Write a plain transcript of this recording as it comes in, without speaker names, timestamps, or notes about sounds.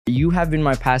You have been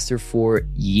my pastor for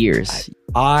years.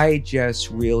 I just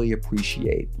really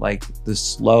appreciate like the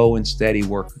slow and steady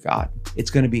work of God. It's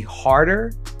going to be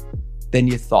harder than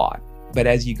you thought. But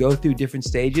as you go through different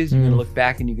stages, you're going to look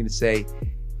back and you're going to say,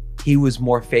 he was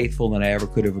more faithful than I ever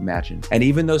could have imagined. And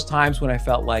even those times when I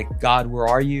felt like, God, where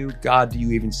are you? God, do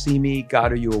you even see me?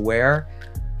 God, are you aware?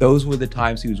 Those were the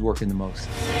times he was working the most.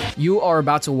 You are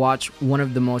about to watch one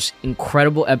of the most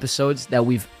incredible episodes that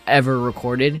we've ever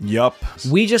recorded. Yup.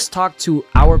 We just talked to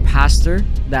our pastor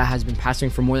that has been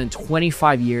pastoring for more than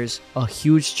 25 years, a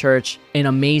huge church, an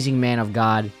amazing man of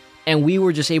God. And we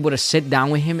were just able to sit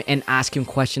down with him and ask him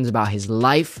questions about his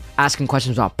life, ask him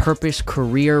questions about purpose,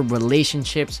 career,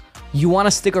 relationships. You want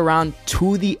to stick around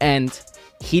to the end.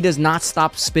 He does not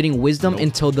stop spitting wisdom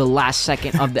until the last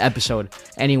second of the episode.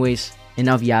 Anyways,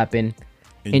 enough yapping.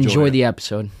 Enjoy the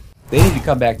episode. They need to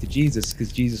come back to Jesus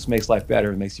because Jesus makes life better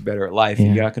and makes you better at life.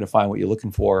 And you're not going to find what you're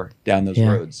looking for down those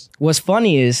roads. What's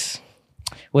funny is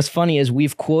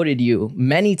we've quoted you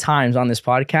many times on this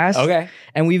podcast. Okay.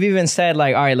 And we've even said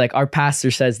like, all right, like our pastor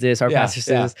says this, our pastor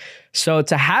says this. So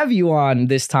to have you on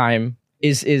this time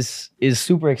is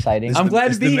super exciting. I'm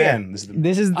glad to be here.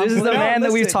 This is the man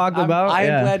that we've talked about. I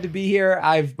am glad to be here.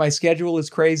 My schedule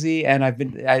is crazy, and I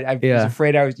was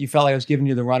afraid you felt like I was giving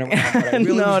you the runaround, but I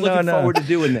really was looking forward to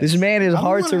doing this. This man is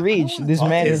hard to reach. This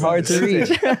man is hard to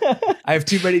reach. I have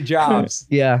too many jobs.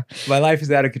 Yeah. My life is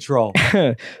out of control.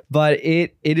 But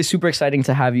it is super exciting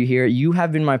to have you here. You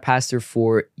have been my pastor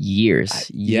for years.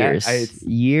 Years.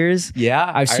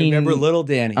 Yeah. I remember little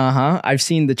Danny. I've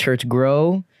seen the church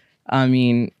grow. I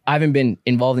mean, I haven't been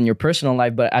involved in your personal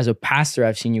life, but as a pastor,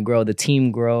 I've seen you grow, the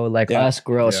team grow, us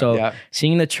grow.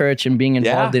 Seeing the church and being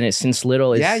involved in it since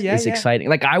little is exciting.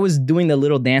 Like I was doing the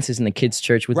little dances in the kids'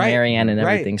 church with Marianne and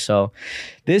everything. So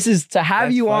this is to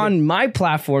have you on my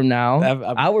platform now.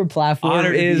 Our platform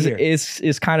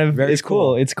is kind of very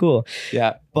cool. It's cool.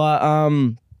 Yeah. But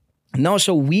no,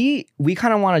 so we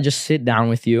kind of want to just sit down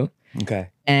with you.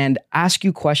 Okay. And ask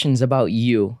you questions about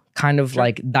you, kind of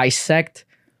like dissect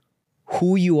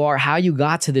who you are, how you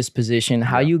got to this position,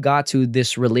 how you got to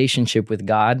this relationship with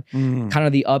God, kind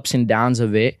of the ups and downs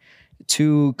of it,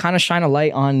 to kind of shine a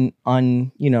light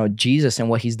on Jesus and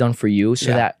what he's done for you, so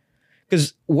that,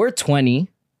 because we're in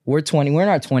our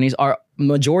 20s, our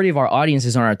majority of our audience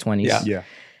is in our 20s. Yeah.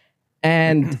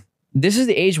 And this is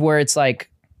the age where it's like,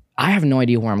 I have no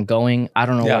idea where I'm going. I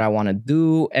don't know what I want to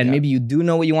do. And maybe you do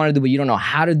know what you want to do, but you don't know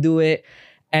how to do it.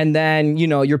 And then,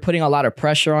 you're putting a lot of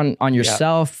pressure on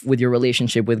yourself with your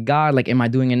relationship with God. Like, am I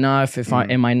doing enough?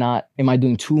 Am I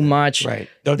doing too much? Right.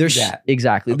 Don't do that.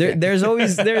 Exactly. Okay. There's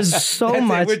so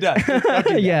much. We're done.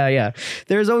 Yeah.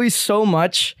 There's always so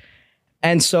much.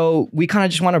 And so we kind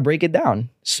of just want to break it down.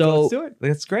 So let's do it.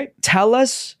 That's great. Tell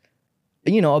us,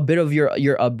 a bit of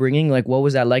your upbringing. Like, what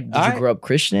was that like? Did you grow up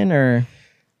Christian or?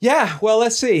 Yeah. Well,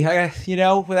 let's see.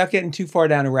 Without getting too far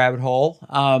down a rabbit hole,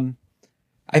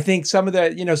 I think some of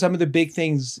the big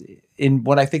things in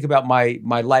what I think about my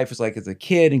life is like as a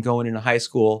kid and going into high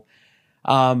school.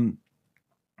 I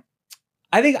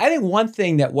think one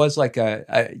thing that was like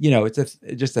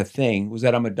just a thing was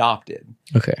that I'm adopted.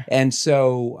 Okay. And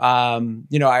so,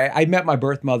 I met my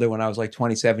birth mother when I was like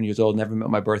 27 years old, never met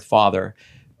my birth father.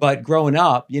 But growing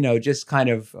up, just kind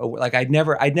of like I'd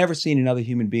never seen another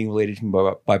human being related to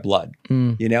me by blood,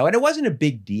 and it wasn't a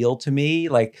big deal to me.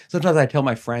 Like sometimes I tell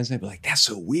my friends and they'd be like, "That's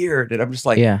so weird," and I'm just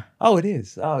like, "Oh, it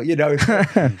is." Oh,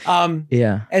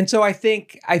 Yeah. And so I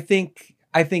think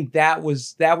that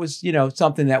was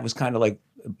something that was kind of like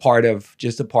a part of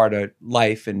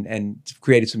life and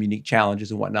created some unique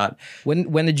challenges and whatnot.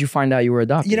 When did you find out you were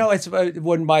adopted? It's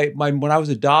when I was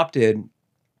adopted.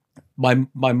 My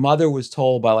mother was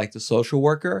told by like the social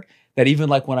worker that even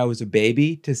like when I was a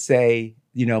baby to say,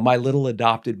 my little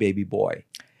adopted baby boy.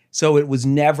 So it was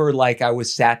never like I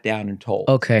was sat down and told.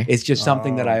 Okay. It's just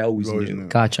something that I always knew.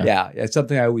 Gotcha. Yeah. It's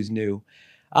something I always knew.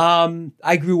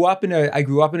 I grew up in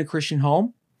a Christian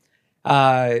home,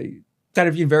 kind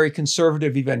of very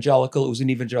conservative evangelical. It was an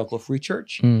evangelical free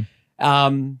church.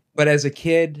 But as a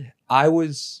kid, I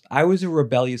was a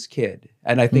rebellious kid,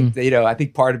 and I think I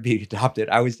think part of being adopted,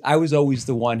 I was always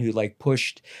the one who like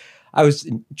pushed. I was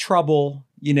in trouble,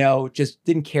 just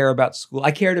didn't care about school.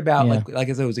 I cared about like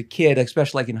as I was a kid,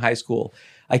 especially like in high school,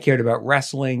 I cared about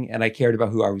wrestling and I cared about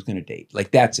who I was going to date.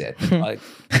 Like that's it. Like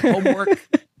homework.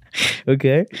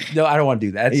 Okay. No, I don't want to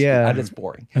do that. That's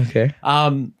boring. Okay.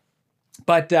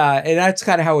 But and that's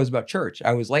kind of how it was about church.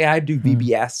 I was like, I do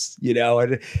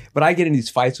VBS, but I get in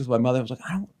these fights with my mother. I was like,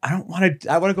 I don't want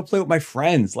to. I want to go play with my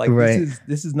friends. Like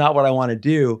this is not what I want to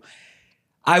do.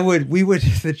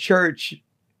 The church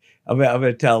I'm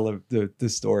gonna tell the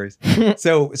stories.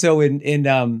 So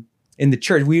in the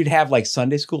church, we would have like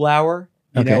Sunday school hour,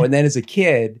 you know, and then as a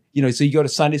kid, you know, so you go to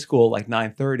Sunday school like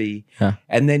 9:30,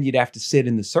 and then you'd have to sit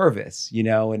in the service, you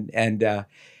know,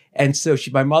 and so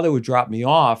my mother would drop me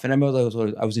off, and I remember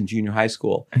I was in junior high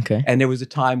school, and there was a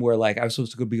time where like I was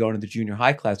supposed to be going to the junior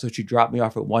high class, so she'd drop me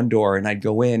off at one door, and I'd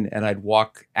go in, and I'd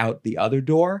walk out the other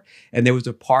door, and there was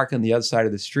a park on the other side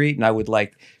of the street, and I would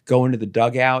like go into the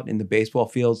dugout in the baseball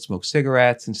field, smoke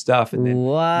cigarettes and stuff, and then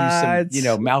use some, you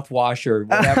know, mouthwash or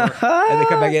whatever, and then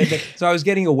come back in. So I was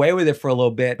getting away with it for a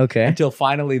little bit, until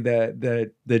finally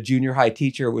the junior high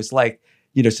teacher was like,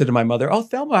 you know, said to my mother, "Oh,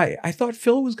 Thelma, I thought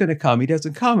Phil was going to come. He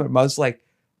doesn't come." And I was like,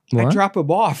 "I drop him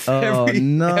off every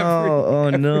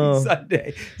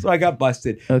Sunday." So I got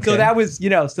busted. So that was, you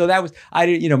know, I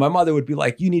didn't, you know, my mother would be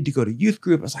like, "You need to go to youth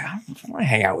group." I was like, "I don't want to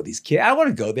hang out with these kids. I don't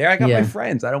want to go there. I got my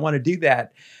friends. I don't want to do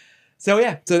that." So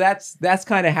yeah, so that's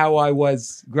kind of how I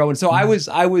was growing. So I was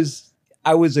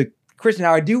a Christian.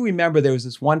 Now I do remember there was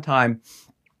this one time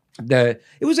it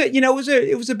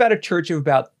was about a church of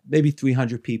about maybe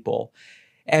 300 people.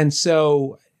 And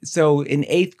so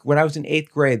when I was in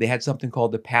eighth grade, they had something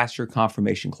called the pastor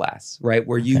confirmation class, right?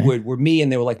 Where were me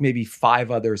and there were like maybe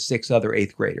 6 other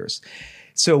eighth graders.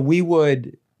 So we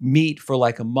would meet for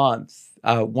like a month,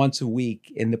 once a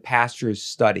week in the pastor's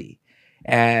study,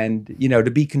 and, you know,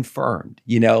 to be confirmed,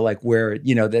 you know, like where,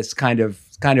 you know, this kind of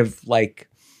like,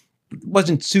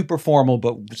 wasn't super formal,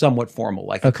 but somewhat formal,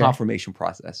 like a confirmation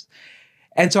process.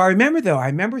 And so I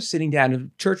remember sitting down, and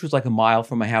the church was like a mile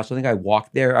from my house. I think I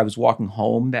walked there. I was walking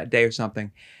home that day or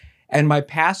something. And my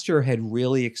pastor had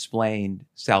really explained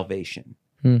salvation,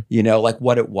 you know, like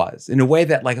what it was in a way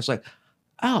that like, I was like,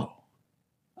 oh,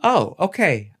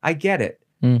 okay. I get it.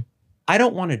 I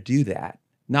don't want to do that.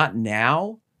 Not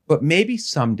now, but maybe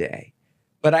someday.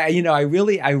 But I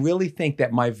really think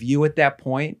that my view at that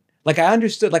point, like I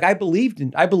understood, like I believed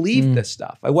this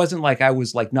stuff. I wasn't like I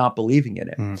was like not believing in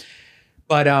it.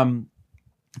 But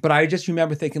I just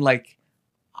remember thinking like,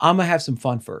 I'm gonna have some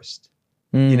fun first,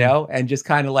 you know, and just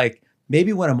kind of like,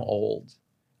 maybe when I'm old,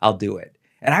 I'll do it.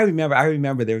 And I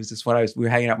remember there was this one, we were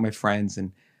hanging out with my friends,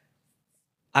 and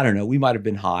I don't know, we might've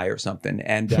been high or something.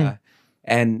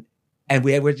 And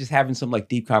we were just having some like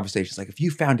deep conversations. Like, if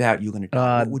you found out you were going to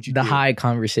die, what would you do? The high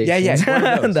conversations. Yeah.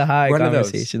 The high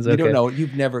conversations. You don't know.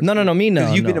 You've never. No. Me,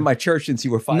 no. You've been in my church since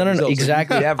you were 5 years old.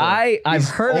 Exactly. So I've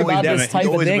heard about this type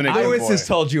of thing. Lewis has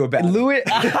told you about it. Lewis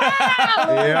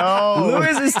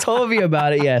has told me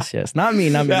about it. Yes. Not me,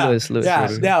 Lewis. Yeah,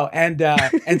 no.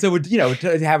 And so we're, you know,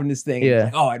 having this thing. Yeah.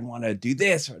 Like, oh, I'd want to do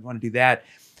this, or I'd want to do that.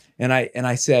 And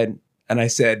I said,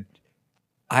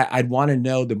 I'd want to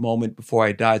know the moment before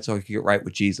I died so I could get right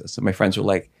with Jesus. And my friends were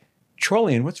like,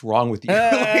 Chorlian, what's wrong with you?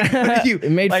 Like, what you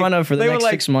made fun of for the next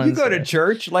 6 months. You go to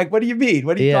church? Like, what do you mean?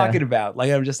 What are you talking about?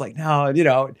 Like, I'm just like, no, you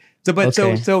know.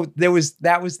 So there was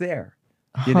that was there,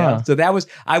 you know. So that was,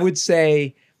 I would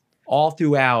say, all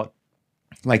throughout,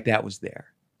 like that was there.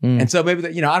 And so maybe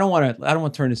that, you know, I don't want to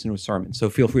turn this into a sermon.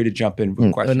 So feel free to jump in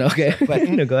with questions. No, okay. But,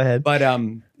 no, go ahead. But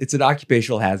it's an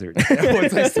occupational hazard.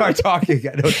 Once I start talking,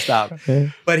 I don't stop.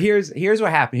 Okay. But here's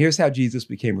what happened. Here's how Jesus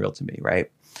became real to me,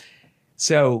 right?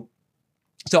 So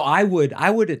I would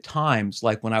at times,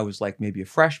 like when I was like maybe a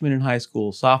freshman in high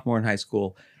school, sophomore in high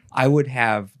school, I would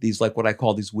have these like what I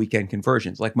call these weekend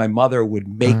conversions. Like my mother would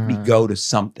make me go to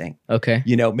something. Okay.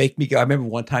 You know, make me go. I remember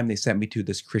one time they sent me to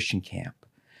this Christian camp.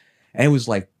 And it was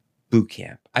like boot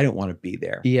camp. I didn't want to be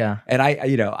there. Yeah. And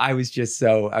I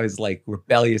was like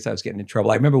rebellious. I was getting in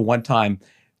trouble. I remember one time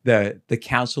the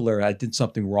counselor, I did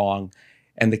something wrong,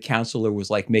 and the counselor was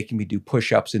like making me do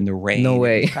push-ups in the rain. No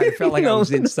way. It kind of felt like I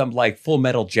was in some like Full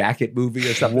Metal Jacket movie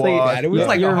or something like that. It was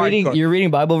like you're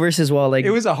reading Bible verses while like it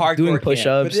was a hardcore doing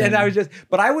push-ups. And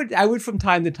I would from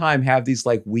time to time have these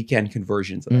like weekend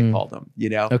conversions that I call them, you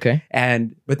know? Okay.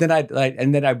 But then I'd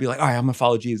be like, all right, I'm gonna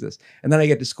follow Jesus. And then I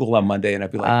get to school on Monday and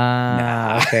I'd be like,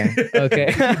 nah. Okay.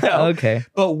 Okay. You know? Okay.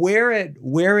 But where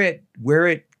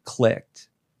it clicked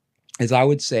is I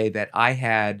would say that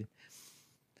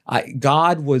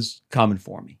God was coming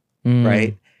for me,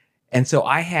 right? And so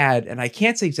I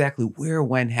can't say exactly where,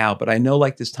 when, how, but I know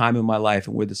like this time in my life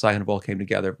and where the second of all came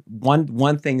together.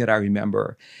 One thing that I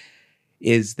remember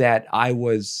is that I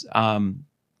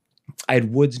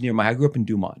had woods near I grew up in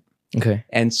Dumont. Okay.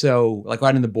 And so like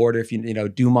right on the border, if you know,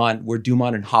 Dumont, we're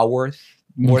Dumont and Haworth.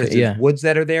 Woods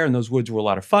that are there, and those woods were a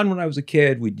lot of fun when I was a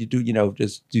kid. We do, you know,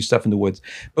 just do stuff in the woods.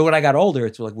 But when I got older,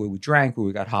 it's like where we drank, where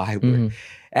we got high,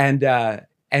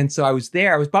 and so I was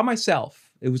there. I was by myself.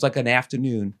 It was like an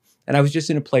afternoon, and I was just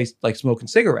in a place like smoking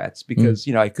cigarettes because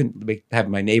you know I couldn't have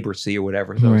my neighbor see or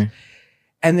whatever. So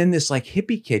And then this like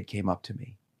hippie kid came up to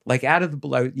me, like out of the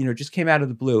blue, just came out of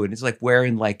the blue. And it's like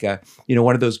wearing like a,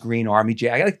 one of those green army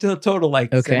jackets, like total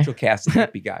like central casting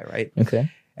hippie guy. Right. Okay.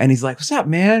 And he's like, what's up,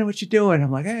 man? What you doing?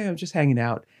 I'm like, hey, I'm just hanging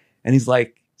out. And he's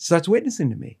like, starts witnessing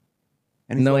to me.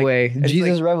 And he's no like, way.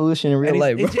 Jesus like, Revolution in real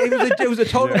life. Bro. It was a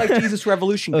total like Jesus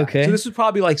Revolution guy. Okay. So this was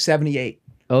probably like 78.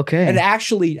 Okay. And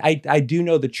actually, I do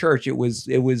know the church. It was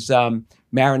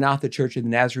Maranatha Church of the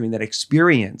Nazarene that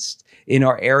experienced in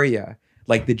our area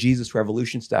like the Jesus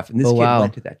Revolution stuff. And this kid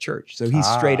went to that church. So he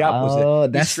straight up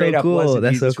was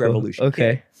a Jesus Revolution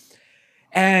okay. kid.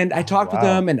 And I talked with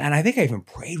him, and I think I even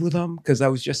prayed with him because I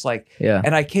was just like,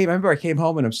 And I remember I came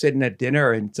home and I'm sitting at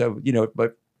dinner, and so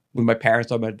but with my parents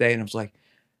talking about a day, and I was like,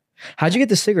 how'd you get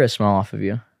the cigarette smell off of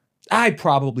you? I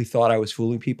probably thought I was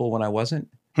fooling people when I wasn't.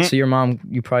 So your mom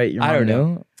knew? I don't know.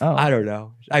 know. Oh. I don't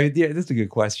know. That's a good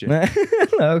question.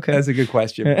 Okay, that's a good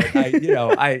question. But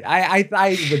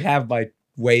I would have my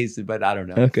ways, but I don't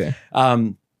know. Okay.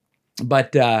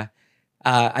 But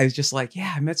I was just like,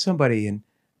 I met somebody, and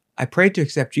I prayed to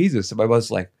accept Jesus. And I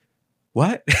was like,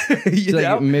 what?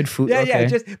 Like mid-food? Yeah.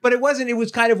 But it wasn't. It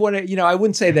was kind of when I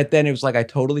wouldn't say that then. It was like I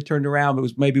totally turned around. It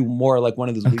was maybe more like one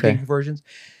of those weekend conversions.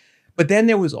 But then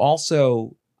there was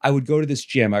also, I would go to this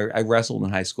gym. I wrestled in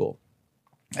high school.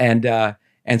 And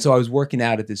so I was working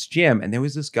out at this gym, and there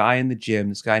was this guy in the gym,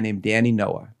 this guy named Danny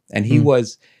Noah. And he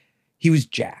was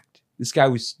jacked. This guy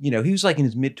was, he was like in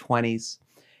his mid-20s.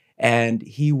 And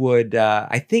he would,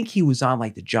 I think he was on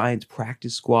like the Giants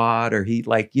practice squad, or he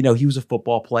like, he was a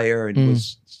football player and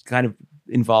was kind of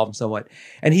involved somewhat.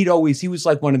 And he was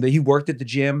like he worked at the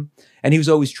gym, and he was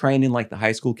always training like the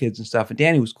high school kids and stuff. And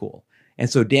Danny was cool. And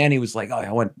so Danny was like,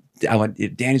 oh,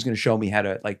 Danny's going to show me how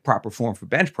to like proper form for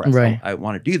bench press. Right. I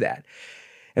want to do that.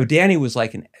 And Danny was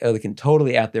like a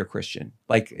totally out there Christian,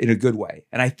 like in a good way.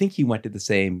 And I think he went to the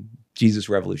same Jesus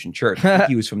Revolution church. I think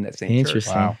he was from that same church.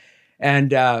 Wow.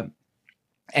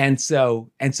 And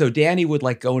so Danny would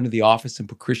like go into the office and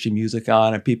put Christian music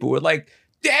on, and people would like,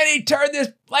 Danny, turn this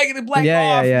black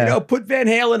off, put Van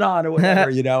Halen on or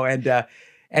whatever,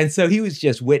 and so he was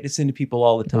just witnessing to people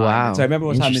all the time. Wow. And so I remember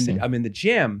one time I'm in the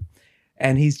gym,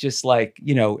 and he's just like,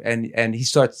 and he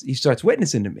starts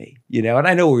witnessing to me, and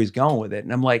I know where he's going with it,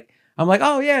 and I'm like,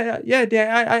 oh yeah,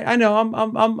 Dan, I know,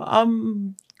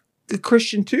 I'm a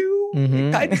Christian too.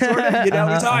 Kind of, sort of, he's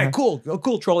all right, cool,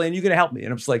 Chorlian, you're gonna help me,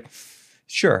 and I'm just like,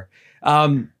 sure.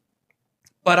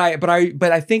 But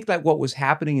I think that what was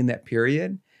happening in that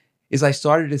period is I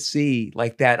started to see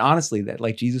like that, honestly, that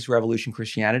like Jesus Revolution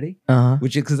Christianity,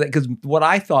 which is because what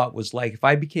I thought was like, if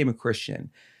I became a Christian,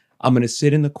 I'm going to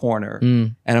sit in the corner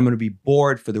and I'm going to be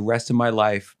bored for the rest of my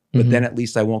life, but then at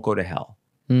least I won't go to hell.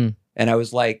 And I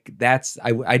was like,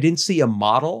 I didn't see a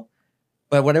model.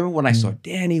 But when I saw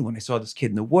Danny, when I saw this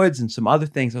kid in the woods and some other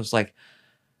things, I was like,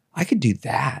 I could do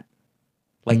that.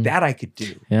 Like that I could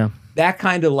do. Yeah. That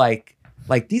kind of like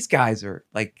these guys are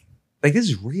like this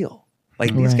is real.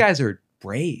 Like these guys are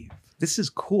brave. This is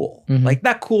cool. Like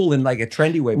not cool in like a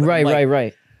trendy way. But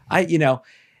Right.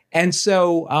 And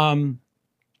so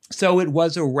it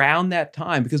was around that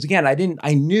time, because again,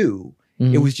 I knew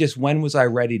it was just, when was I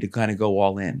ready to kind of go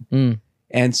all in?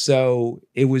 And so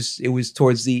it was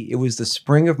the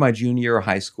spring of my junior year of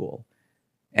high school.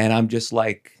 And I'm just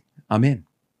like, I'm in,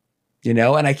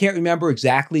 and I can't remember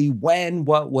exactly when,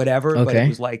 whatever, but it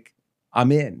was like,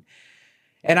 I'm in.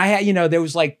 And I had, there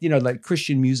was like, like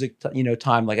Christian music,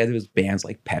 time, like there was bands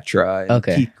like Petra and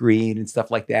Keith Green and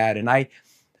stuff like that. And I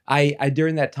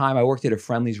during that time, I worked at a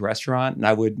Friendly's restaurant, and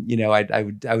I would,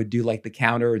 I would do like the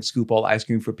counter and scoop all the ice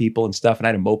cream for people and stuff. And I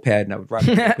had a moped, and I would ride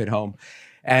my moped home.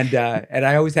 And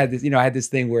I always had this, I had this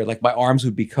thing where like my arms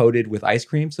would be coated with ice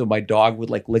cream. So my dog would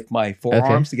like lick my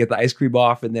forearms to get the ice cream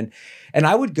off. And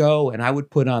I would go and I would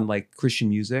put on like Christian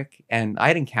music, and I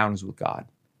had encounters with God.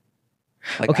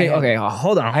 Like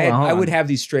hold on. I would have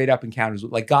these straight up encounters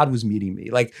with, like, God was meeting me.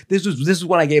 Like this is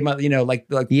when I gave my,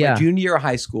 my junior year of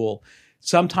high school,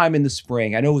 sometime in the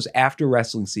spring. I know it was after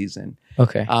wrestling season.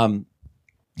 Okay.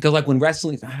 Because like when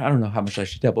wrestling, I don't know how much I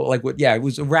should tell, but like it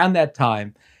was around that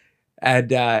time.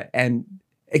 And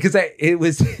because it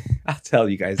was, I'll tell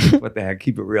you guys, what the heck,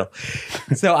 keep it real.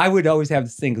 So I would always have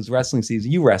this thing, because wrestling season,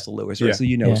 you wrestle, Lewis, right? So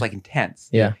it's like intense.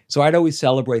 Yeah. So I'd always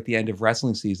celebrate the end of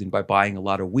wrestling season by buying a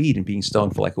lot of weed and being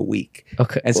stoned for like a week.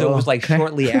 Okay. And so it was like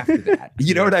shortly after that.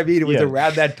 You know what I mean? It was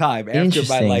around that time, after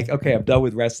my like, okay, I'm done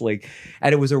with wrestling.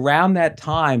 And it was around that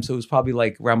time, so it was probably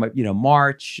like around my,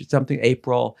 March, something,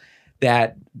 April,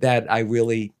 that I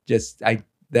really just,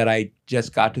 that I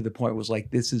just got to the point, was like,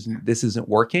 this isn't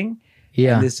working.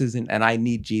 Yeah. And and I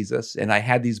need Jesus. And I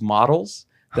had these models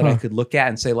that I could look at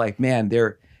and say like, man,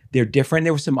 they're they're different.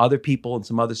 There were some other people and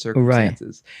some other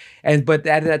circumstances. But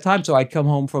at that time, so I'd come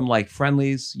home from like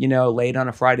friendlies, late on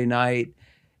a Friday night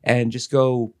and just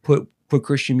go put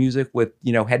Christian music with,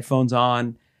 headphones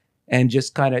on and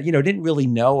just kind of, didn't really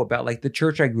know about like the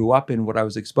church I grew up in. What I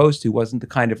was exposed to wasn't the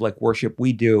kind of like worship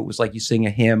we do. It was like you sing a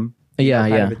hymn,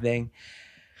 kind of a thing.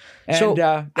 And,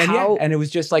 and it was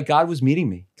just like God was meeting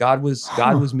me. God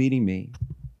was meeting me.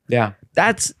 Yeah.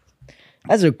 That's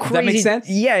a crazy. Does that make sense?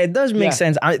 Yeah, it does make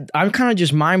sense. I'm kind of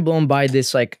just mind blown by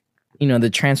this, like, the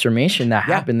transformation that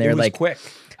happened there. It was like quick.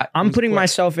 I'm putting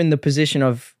myself in the position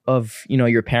of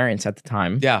your parents at the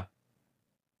time. Yeah.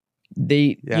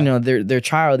 They, their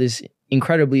child is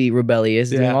incredibly rebellious,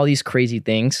 doing all these crazy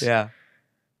things. Yeah.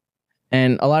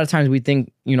 And a lot of times we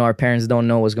think, our parents don't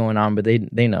know what's going on, but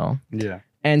they know. Yeah.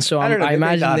 And so I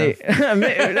imagine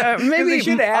maybe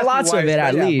lots of it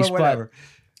at least, but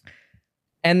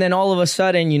and then all of a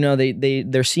sudden,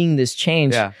 they're seeing this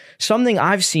change. Yeah. Something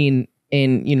I've seen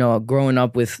in, growing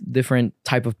up with different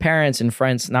type of parents and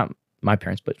friends, not my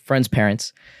parents, but friends'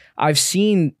 parents. I've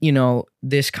seen,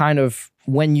 this kind of,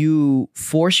 when you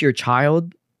force your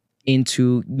child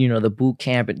into, the boot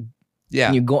camp and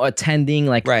you go attending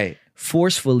like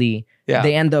forcefully,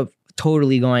 they end up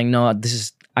totally going, no,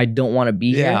 I don't want to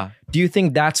be here. Do you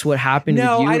think that's what happened with you?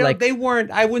 No, I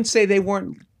don't. I wouldn't say they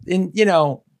weren't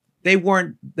they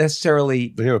weren't necessarily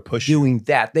doing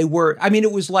that. They were,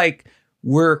 it was like,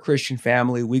 we're a Christian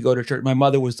family. We go to church. My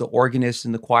mother was the organist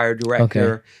and the choir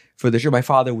director for the church. My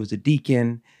father was a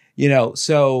deacon.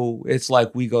 So it's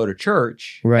like we go to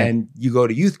church and you go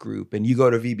to youth group and you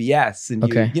go to VBS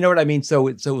and you know what I mean? So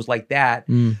it was like that.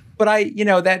 But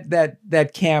that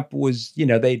camp was,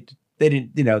 they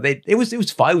didn't, it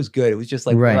was fun. It was good. It was just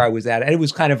like where I was at. And it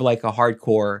was kind of like a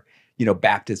hardcore,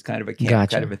 Baptist kind of a camp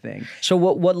kind of a thing. So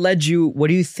what led you, what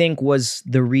do you think was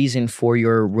the reason for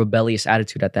your rebellious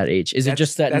attitude at that age? Is it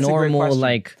just that normal,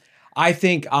 like? I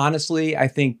think, honestly,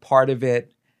 part of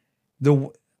it,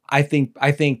 I think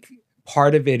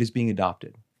part of it is being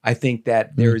adopted. I think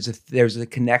that there's a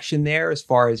connection there as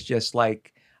far as just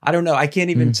like, I don't know. I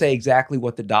can't even say exactly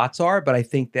what the dots are, but I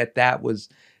think that I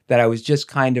was just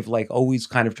kind of like always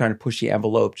kind of trying to push the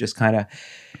envelope, just kind of.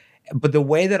 But the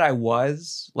way that I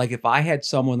was, like if I had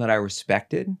someone that I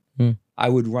respected, I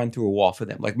would run through a wall for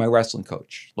them. Like my wrestling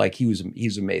coach, like he's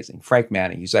amazing. Frank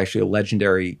Manning, he's actually a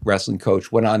legendary wrestling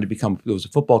coach, went on to was a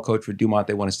football coach for Dumont.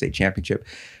 They won a state championship.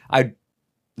 I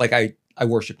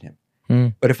worshiped him.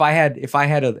 But if I had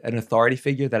an authority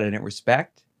figure that I didn't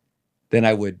respect, then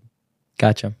I would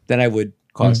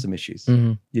cause some issues.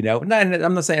 And I'm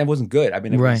not saying it wasn't good.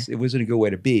 It wasn't a good way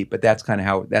to be, but that's kind of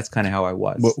how I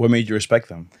was. What made you respect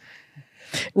them?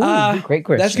 Ooh, great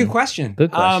question. That's a good question.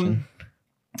 Good question.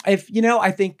 I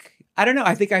think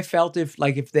I felt if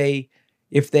they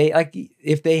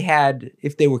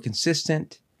were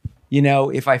consistent,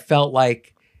 if I felt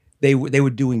like they were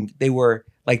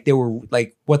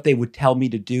what they would tell me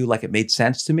to do, like it made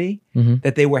sense to me,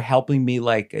 that they were helping me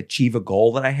like achieve a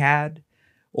goal that I had,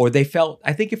 or if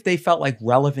they felt like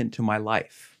relevant to my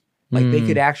life, like they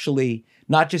could actually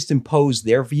not just impose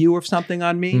their view of something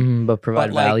on me, but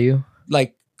provide value.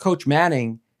 Like Coach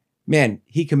Manning, man,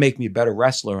 he can make me a better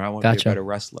wrestler. And I want to be a better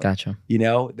wrestler. Gotcha.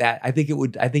 That I think it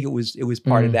was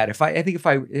part of that. If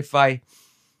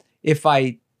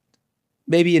I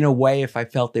maybe in a way, if I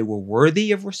felt they were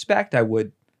worthy of respect, I'd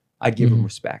give them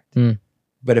respect.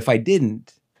 But if I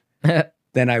didn't,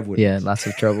 then I wouldn't. Yeah, lots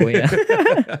of trouble. Yeah.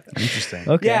 Interesting.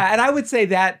 Okay. Yeah, and I would say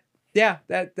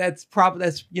that's probably.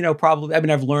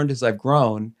 I've learned as I've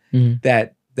grown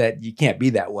that you can't be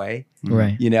that way.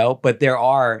 Right. But there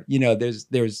are,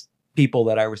 there's people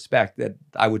that I respect that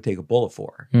I would take a bullet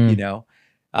for,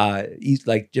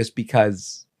 like just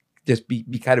because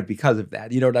of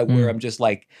that, where I'm just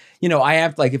like, I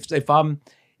have like, if I'm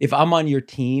on your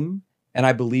team and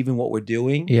I believe in what we're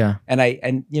doing,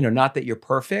 and not that you're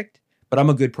perfect, but I'm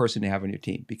a good person to have on your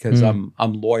team because I'm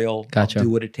loyal. Gotcha. I'll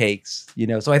do what it takes,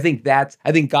 So I think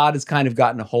God has kind of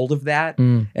gotten a hold of that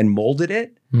and molded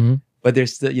it. But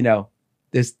there's still,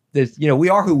 we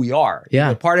are who we are.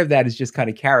 Yeah. Part of that is just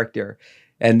kind of character.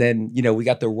 And then, we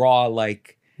got the raw,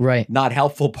 like, not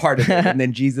helpful part of it. And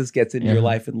then Jesus gets into your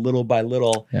life and little by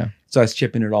little starts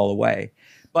chipping it all away.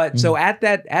 But so at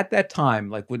that time,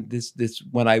 like when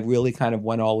I really kind of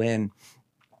went all in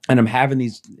and I'm having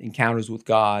these encounters with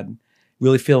God,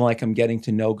 really feeling like I'm getting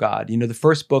to know God. The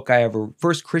first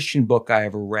Christian book I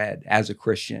ever read as a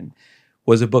Christian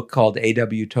was a book called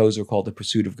A.W. Tozer called The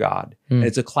Pursuit of God. And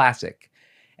it's a classic.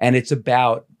 And it's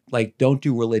about like, don't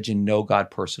do religion, know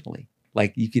God personally.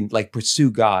 Like you can like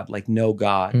pursue God, like know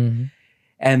God.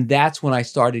 And that's when I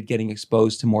started getting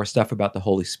exposed to more stuff about the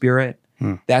Holy Spirit.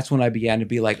 That's when I began to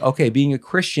be like, okay, being a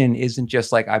Christian isn't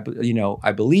just like, I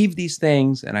believe these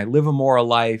things and I live a moral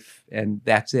life and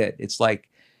that's it. It's like,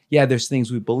 yeah, there's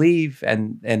things we believe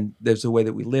and there's a way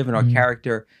that we live in our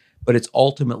character, but it's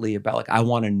ultimately about like, I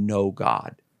want to know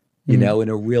God, you know, in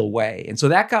a real way. And so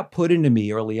that got put into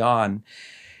me early on.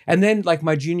 And then like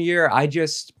my junior year, I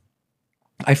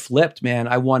flipped, man.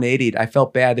 I 180'd. I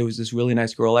felt bad. There was this really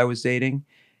nice girl I was dating.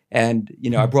 And, you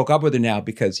know, I broke up with her now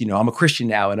because, you know, I'm a Christian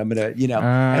now and I'm going to, you know,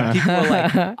 and people were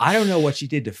like, I don't know what she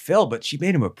did to Phil, but she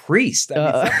made him a priest. I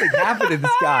mean, something happened to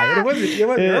this guy. And it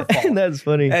wasn't her fault. That's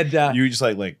funny. And you were just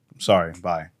like, sorry,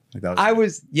 bye. Like that was I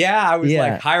was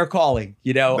like higher calling,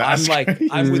 you know, I'm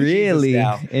with really Jesus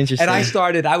now. Interesting.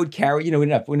 And I would carry, you know, we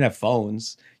didn't have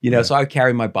phones, you know, so I would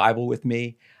carry my Bible with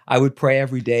me. I would pray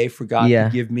every day for God to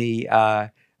give me,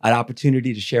 an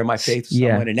opportunity to share my faith with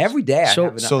someone. And every day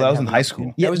so that was in high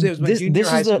school. Yeah, it was my junior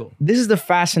high school. This is the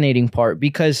fascinating part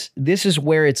because this is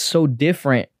where it's so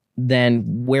different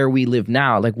than where we live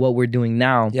now, like what we're doing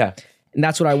now. Yeah. And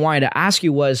that's what I wanted to ask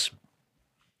you was,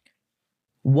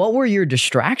 what were your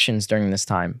distractions during this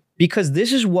time? Because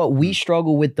this is what we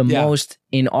struggle with the most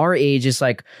in our age. It's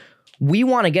like, we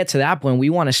want to get to that point. We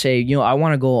want to say, you know, I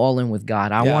want to go all in with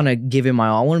God. I want to give him my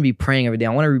all. I want to be praying every day. I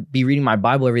want to be reading my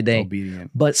Bible every day. Obedient.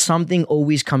 But something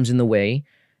always comes in the way.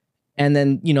 And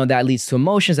then, you know, that leads to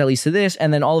emotions, that leads to this.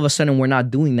 And then all of a sudden we're not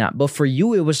doing that. But for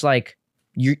you, it was like,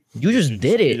 you just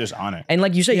did it. You're just on it. And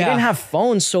like you said, you didn't have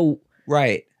phones. So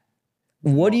right.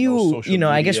 What do you, you know,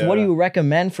 I guess, what do you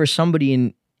recommend for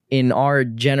somebody in our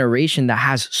generation that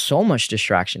has so much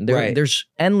distraction? There's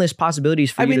endless possibilities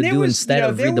for you to do instead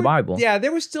of read the Bible. Yeah,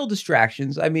 there were still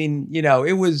distractions. I mean, you know,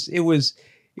 it was the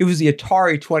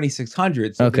Atari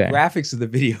 2600, so the graphics of the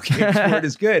video games weren't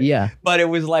as good. Yeah. But it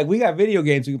was like, we got video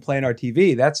games we can play on our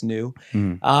TV. That's new.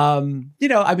 You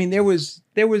know, I mean, there was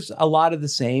a lot of the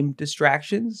same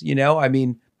distractions, you know. I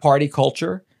mean, party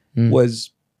culture was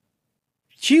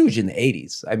huge in the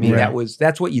 80s. I mean,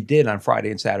 that's what you did on Friday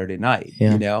and Saturday night,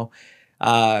 you know? You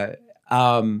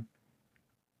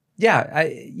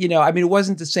know, I mean, it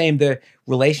wasn't the same. The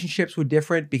relationships were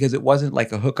different because it wasn't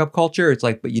like a hookup culture. It's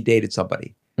like, but you dated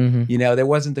somebody, you know, there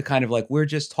wasn't the kind of like, we're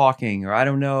just talking, or I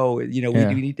don't know, you know,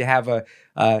 we need to have a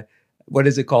what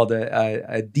is it called?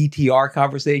 A DTR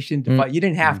conversation. You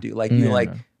didn't have to, like, you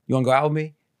want to go out with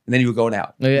me? And then you were going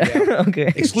out. Yeah. You know?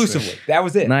 Okay. Exclusively. That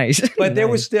was it. Nice. But there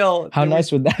was still... How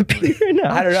nice would that be right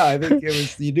now? I don't know. I think it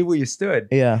was, you knew where you stood.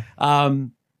 Yeah.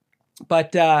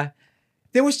 But there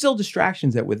were still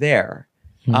distractions that were there.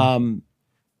 And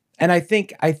I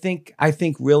think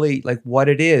really like what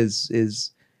it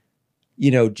is,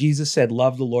 you know, Jesus said,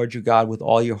 love the Lord your God with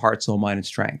all your heart, soul, mind, and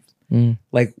strength.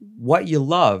 Like what you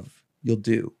love, you'll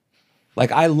do.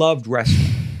 Like I loved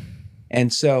wrestling.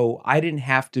 And so I didn't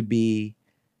have to be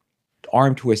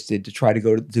arm twisted to try to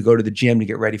go to the gym to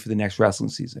get ready for the next wrestling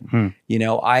season. You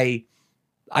know, I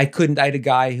couldn't. I had a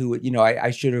guy who, you know,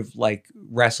 I should have like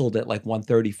wrestled at like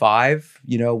 135,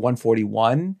 you know,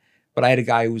 141. But I had a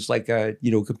guy who was like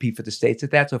you know, compete for the States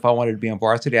at that. So if I wanted to be on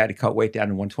varsity, I had to cut weight down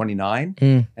to 129.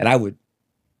 And I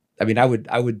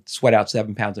would sweat out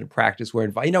 7 pounds in practice.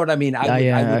 Where, you know what I mean?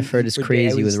 I've heard it's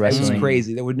crazy with wrestling. It was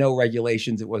crazy. There were no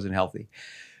regulations. It wasn't healthy.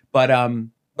 But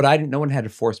I didn't. No one had to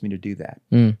force me to do that,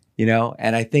 you know.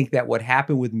 And I think that what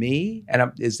happened with me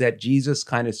is that Jesus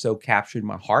kind of so captured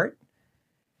my heart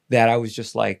that I was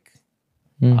just like,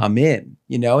 I'm in,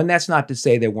 you know. And that's not to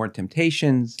say there weren't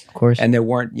temptations, of course, and there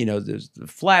weren't, you know, there's the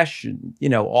flesh and, you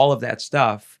know, all of that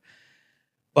stuff.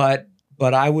 But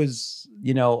I was,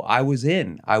 you know, I was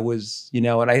in. I was, you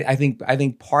know, and I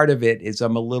think part of it is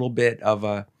I'm a little bit of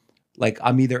a like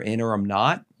I'm either in or I'm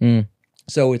not.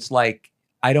 So it's like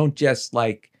I don't just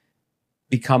like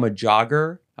become a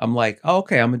jogger. I'm like, oh,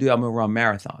 okay, I'm gonna run a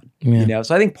marathon. You know,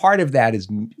 so I think part of that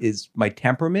is my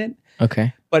temperament.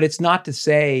 Okay, but it's not to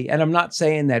say, and I'm not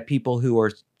saying that people who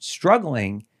are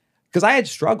struggling, because I had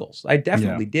struggles, I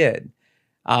definitely did.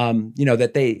 You know,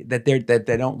 that they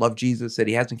don't love Jesus, that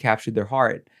he hasn't captured their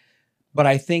heart. But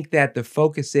I think that the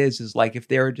focus is like if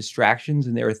there are distractions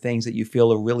and there are things that you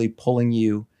feel are really pulling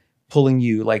you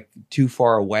like too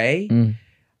far away.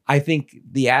 I think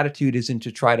the attitude isn't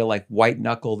to try to like white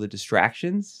knuckle the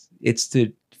distractions. It's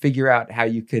to figure out how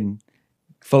you can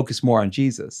focus more on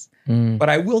Jesus. But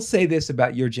I will say this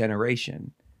about your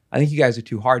generation. I think you guys are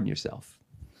too hard on yourself.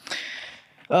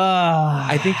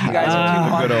 I think you guys are too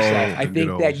hard on yourself. I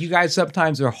think that you guys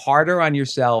sometimes are harder on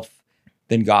yourself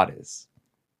than God is.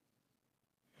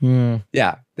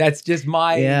 That's just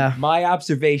my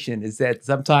observation is that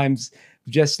sometimes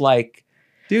just like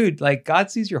dude, like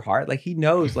God sees your heart. Like he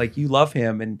knows like you love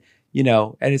him and, you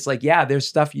know, and it's like, yeah, there's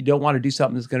stuff you don't want to do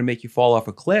something that's going to make you fall off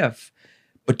a cliff,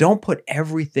 but don't put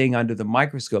everything under the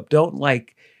microscope. Don't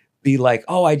like be like,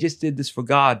 oh, I just did this for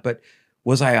God, but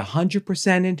was I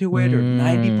 100% into it or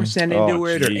 90% into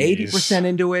it or 80%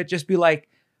 into it? Just be like,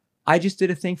 I just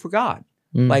did a thing for God.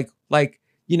 Like,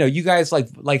 you know, you guys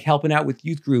like helping out with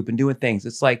youth group and doing things.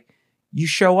 It's like, you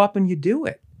show up and you do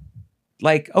it.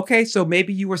 Like, okay, so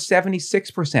maybe you were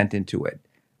 76% into it.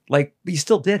 Like, but you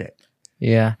still did it.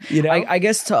 Yeah. You know? I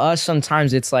guess to us,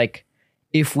 sometimes it's like,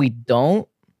 if we don't,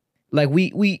 like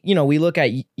we you know, we look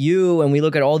at you and we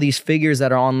look at all these figures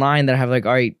that are online that have like,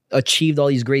 all right, achieved all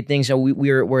these great things. So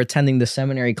we're attending the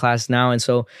seminary class now. And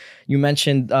so you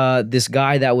mentioned this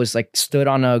guy that was like stood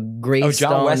on a gravestone.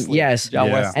 John Wesley. Yes.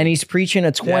 John Wesley. And he's preaching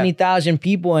to 20,000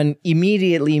 people. And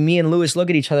immediately me and Lewis look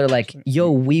at each other like,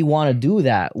 yo, we want to do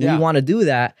that. We want to do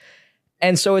that.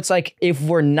 And so it's like, if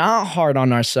we're not hard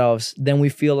on ourselves, then we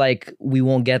feel like we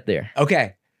won't get there.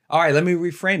 Okay. All right. Let me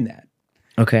reframe that.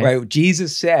 Okay. Right.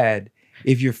 Jesus said,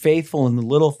 if you're faithful in the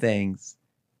little things,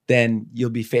 then you'll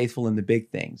be faithful in the big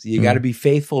things. You got to be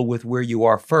faithful with where you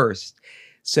are first.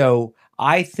 So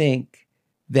I think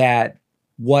that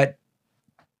what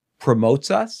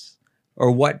promotes us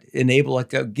or what enable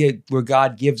like where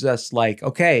God gives us like,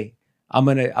 okay, I'm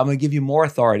gonna give you more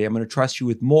authority. I'm gonna trust you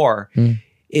with more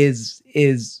is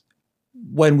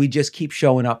when we just keep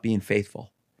showing up being faithful.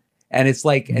 And it's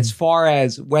like, as far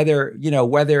as whether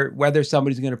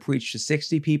somebody's going to preach to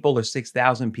 60 people or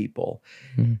 6,000 people,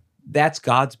 that's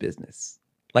God's business.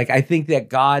 Like, I think that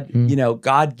God, you know,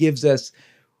 God gives us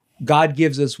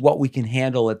what we can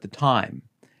handle at the time,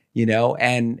 you know,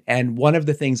 and one of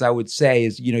the things I would say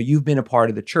is, you know, you've been a part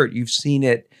of the church. You've seen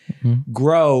it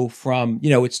grow from, you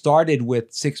know, it started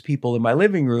with 6 people in my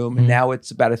living room and now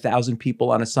it's about 1,000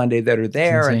 people on a Sunday that are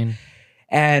there.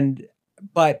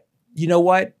 But you know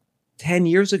what? 10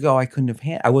 years ago, I couldn't have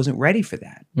I wasn't ready for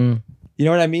that. You know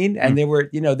what I mean? And there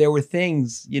were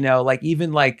things, you know, like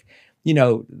even like, you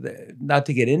know, not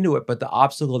to get into it, but the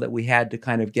obstacle that we had to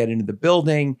kind of get into the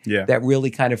building that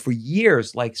really kind of for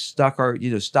years, like stopped our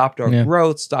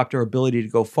growth, stopped our ability to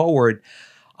go forward.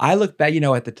 I look back, you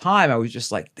know, at the time I was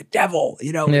just like the devil,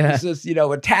 you know, this is, you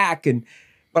know, attack.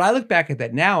 But I look back at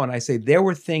that now and I say, there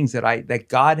were things that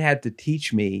God had to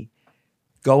teach me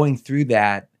going through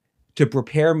that to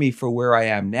prepare me for where I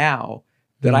am now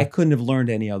that I couldn't have learned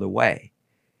any other way.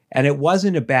 And it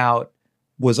wasn't about,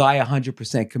 was I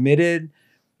 100% committed?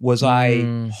 Was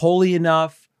I holy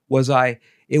enough?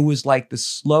 It was like the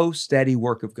slow, steady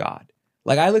work of God.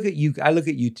 Like I look at you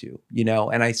two, you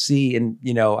know, and I see, and,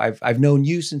 you know, I've known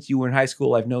you since you were in high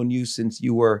school. I've known you since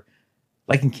you were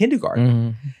like in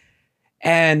kindergarten.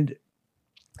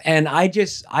 And I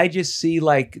just see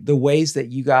like the ways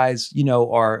that you guys, you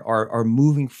know, are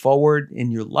moving forward in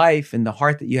your life and the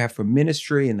heart that you have for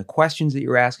ministry and the questions that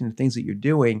you're asking, the things that you're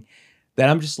doing, that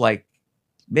I'm just like,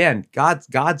 man, God's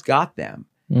got them,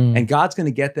 and God's going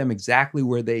to get them exactly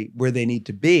where they need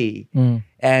to be.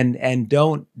 And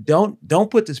don't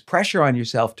put this pressure on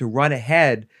yourself to run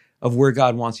ahead of where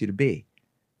God wants you to be.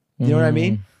 You know what I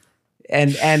mean?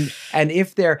 And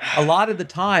if a lot of the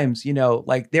times, you know,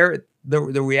 like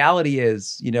the reality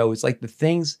is, you know, it's like the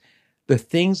things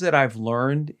that I've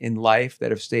learned in life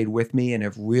that have stayed with me and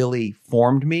have really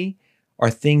formed me are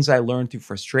things I learned through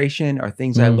frustration, are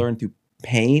things I learned through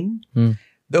pain.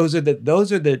 Those are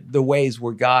the ways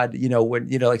where God, you know, when,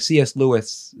 you know, like C.S.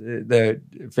 Lewis, the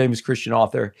famous Christian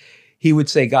author, he would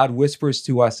say God whispers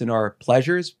to us in our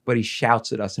pleasures, but he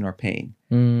shouts at us in our pain.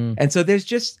 And so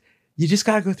you just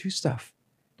got to go through stuff,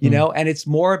 you know, and it's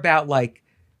more about like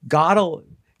God'll,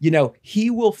 you know, he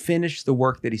will finish the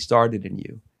work that he started in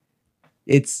you.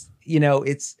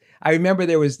 I remember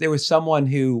there was someone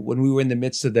who, when we were in the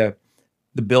midst of the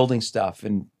building stuff,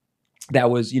 and that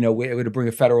was, you know, we were to bring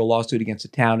a federal lawsuit against the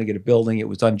town to get a building. It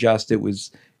was unjust. It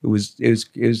was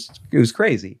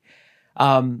crazy.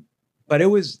 But it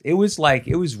was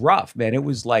rough, man. It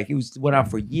went on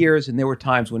for years. And there were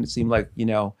times when it seemed like, you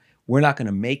know, we're not going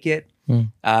to make it. The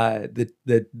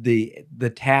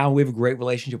town, we have a great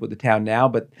relationship with the town now,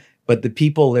 but the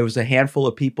people, there was a handful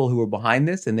of people who were behind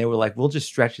this, and they were like, we'll just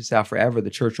stretch this out forever. The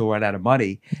church will run out of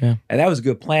money. And that was a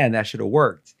good plan. That should have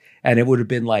worked. And it would have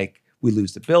been like, we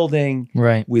lose the building.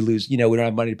 Right. We lose, you know, we don't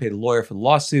have money to pay the lawyer for the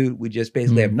lawsuit. We just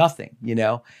basically have nothing, you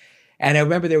know? And I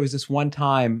remember there was this one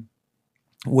time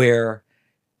where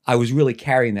I was really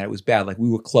carrying that. It was bad. Like we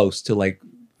were close to like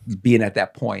being at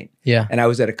that point. Yeah. And I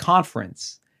was at a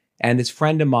conference, and this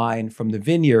friend of mine from the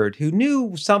vineyard who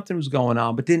knew something was going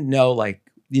on, but didn't know, like,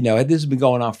 you know, this has been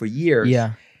going on for years.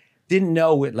 Yeah. didn't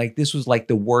know it, like this was like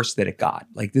the worst that it got.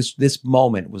 Like this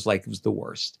moment was like, it was the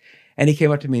worst. And he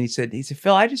came up to me and he said,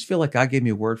 Phil, I just feel like God gave me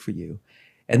a word for you.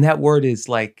 And that word is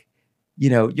like,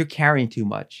 you're carrying too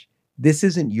much. This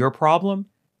isn't your problem.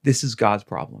 This is God's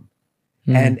problem.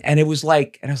 And it was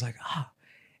like, and I was like,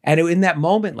 and in that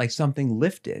moment, like something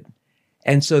lifted.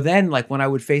 And so then like when I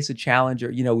would face a challenge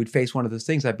or, we'd face one of those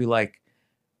things, I'd be like,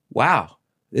 wow,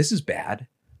 this is bad.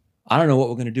 I don't know what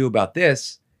we're going to do about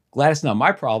this. Glad it's not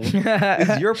my problem. This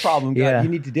is your problem, God. Yeah. You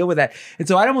need to deal with that. And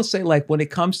so I'd almost say like when it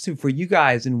comes to, for you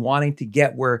guys and wanting to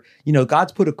get where,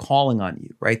 God's put a calling on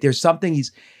you, right? There's something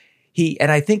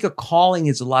and I think a calling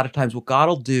is a lot of times what God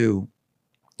will do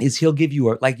is he'll give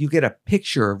you you get a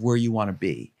picture of where you want to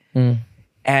be.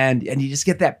 And you just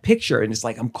get that picture and it's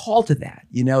like, I'm called to that.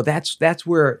 That's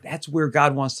where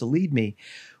God wants to lead me.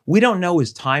 We don't know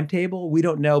his timetable. We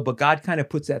don't know, but God kind of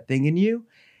puts that thing in you.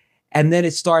 And then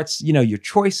it starts, your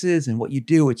choices and what you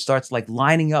do, it starts like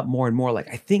lining up more and more.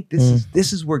 Like, I think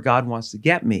this is where God wants to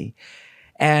get me.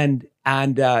 And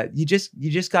you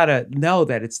just gotta know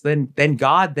that it's then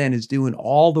God then is doing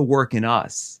all the work in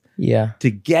us. Yeah. To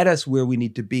get us where we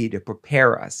need to be, to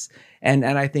prepare us. And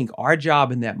I think our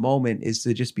job in that moment is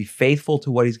to just be faithful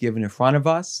to what he's given in front of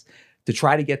us, to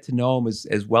try to get to know him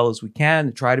as well as we can,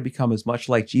 to try to become as much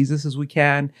like Jesus as we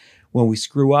can. When we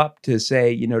screw up, to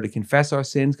say, to confess our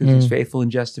sins because he's faithful and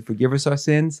just to forgive us our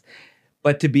sins.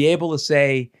 But to be able to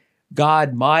say,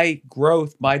 God, my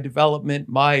growth, my development,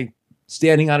 my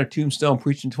standing on a tombstone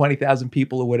preaching 20,000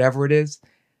 people or whatever it is,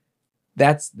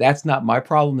 that's not my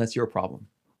problem. That's your problem.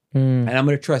 And I'm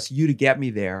going to trust you to get me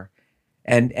there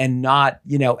and not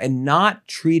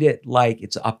treat it like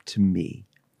it's up to me.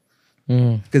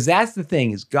 Because that's the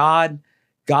thing is God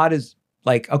is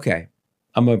like, okay,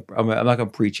 I'm not going to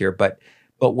preach here, but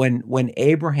when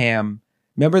Abraham,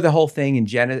 remember the whole thing in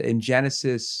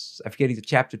Genesis, I forget, it's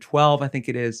chapter 12, I think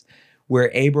it is, where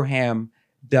Abraham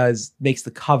makes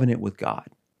the covenant with God,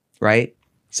 right?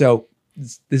 So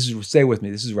stay with me,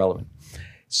 this is relevant.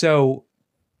 So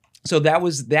that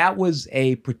was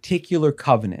a particular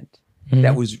covenant.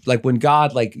 That was like when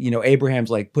God, like, Abraham's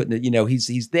like putting it,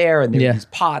 he's there and there are these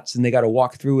pots and they got to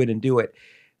walk through it and do it.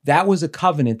 That was a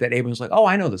covenant that Abraham's like, oh,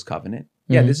 I know this covenant.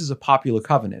 Yeah, this is a popular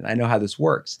covenant. I know how this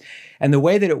works. And the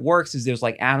way that it works is there's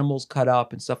like animals cut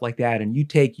up and stuff like that. And you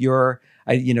take your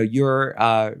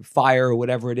fire or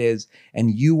whatever it is,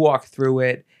 and you walk through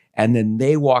it, and then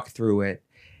they walk through it.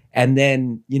 And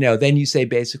then, then you say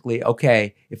basically,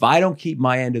 okay, if I don't keep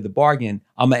my end of the bargain,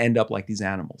 I'm going to end up like these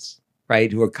animals,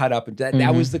 right? Who are cut up. And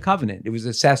that was the covenant. It was a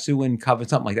Sassuan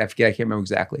covenant, something like that. I can't remember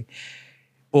exactly.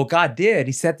 But what God did,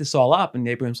 he set this all up, and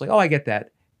Abraham's like, oh, I get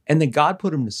that. And then God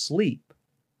put him to sleep.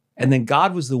 And then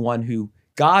God was the one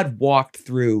God walked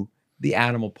through the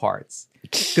animal parts.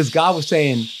 Because God was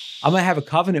saying, I'm going to have a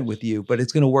covenant with you, but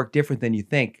it's going to work different than you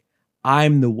think.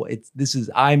 I'm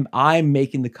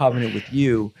making the covenant with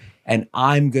you, and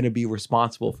I'm going to be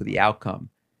responsible for the outcome.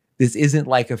 This isn't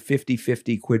like a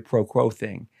 50-50 quid pro quo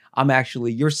thing.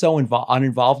 You're so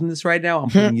uninvolved in this right now, I'm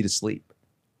putting you to sleep.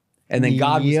 And then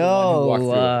God was the one who walked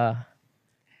through it.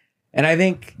 And I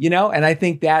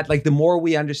think, that like the more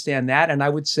we understand that, and I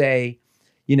would say,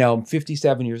 I'm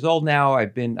 57 years old now. I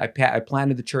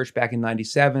planted the church back in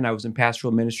 97. I was in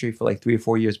pastoral ministry for like 3 or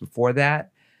 4 years before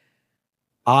that.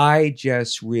 I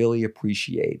just really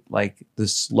appreciate like the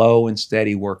slow and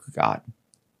steady work of God.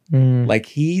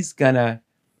 Like it's going to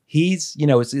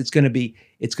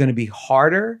be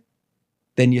harder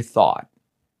than you thought.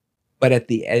 But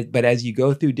as you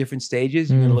go through different stages,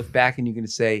 you're going to look back and you're going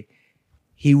to say,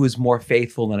 he was more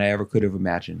faithful than I ever could have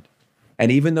imagined.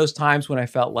 And even those times when I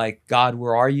felt like, God,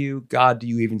 where are you? God, do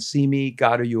you even see me?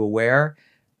 God, are you aware?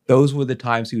 Those were the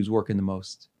times he was working the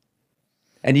most.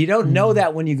 And you don't know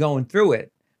that when you're going through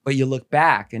it, but you look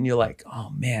back and you're like, oh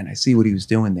man, I see what he was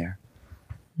doing there.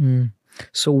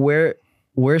 So where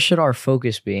should our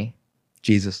focus be?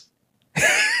 Jesus.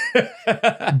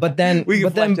 But then we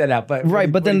can flesh that out. But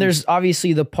right, but then there's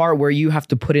obviously the part where you have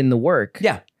to put in the work.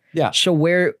 Yeah. So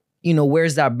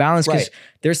where's that balance? Because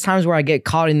there's times where I get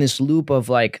caught in this loop of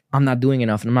like, I'm not doing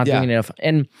enough and I'm not doing enough.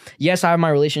 And yes, I have my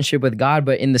relationship with God,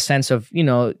 but in the sense of,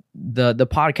 the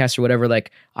podcast or whatever,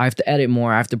 like I have to edit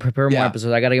more. I have to prepare more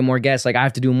episodes. I got to get more guests. Like I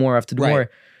have to do more. I have to do more.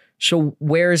 So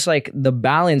where's like the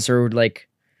balance or like,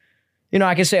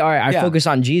 I can say, all right, I focus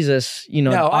on Jesus.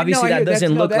 Obviously that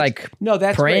doesn't look like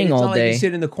that's praying great. It's all not day. Like you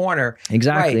sit in the corner.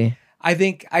 Exactly. Right.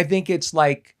 I think it's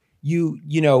like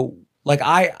like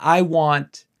I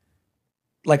want,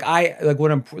 like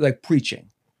when I'm like preaching,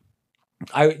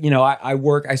 I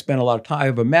work, I spend a lot of time, I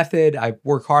have a method, I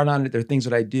work hard on it. There are things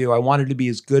that I do. I want it to be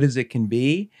as good as it can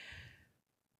be.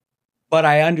 But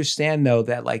I understand though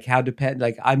that like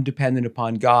I'm dependent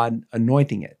upon God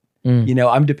anointing it.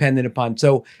 I'm dependent upon,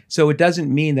 so it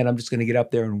doesn't mean that I'm just going to get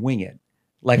up there and wing it.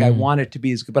 Like I want it to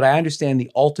be as good, but I understand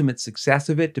the ultimate success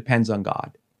of it depends on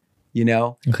God,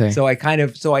 Okay. So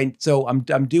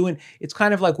I'm doing, it's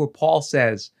kind of like where Paul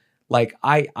says, like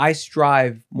I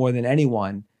strive more than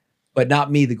anyone, but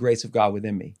not me, the grace of God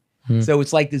within me. So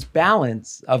it's like this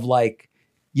balance of like,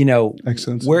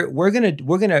 Excellent.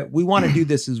 we want to do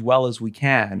this as well as we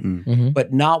can,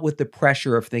 but not with the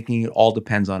pressure of thinking it all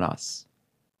depends on us.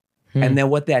 And then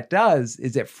what that does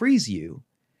is it frees you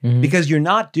because you're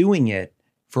not doing it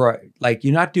for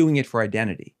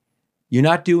identity. You're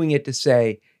not doing it to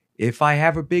say, if I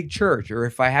have a big church or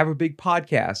if I have a big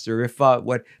podcast or if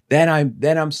then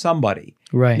I'm somebody.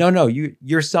 Right. No,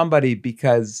 you're somebody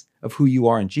because of who you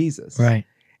are in Jesus. Right.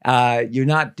 You're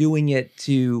not doing it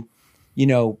to,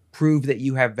 prove that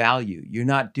you have value. You're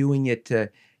not doing it to,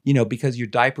 because your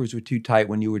diapers were too tight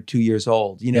when you were 2 years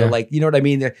old. You know what I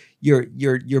mean?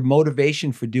 Your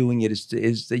motivation for doing it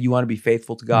is that you want to be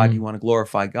faithful to God. You want to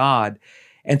glorify God.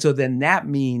 And so then that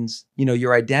means,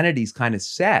 your identity's kind of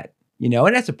set,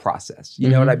 and that's a process. You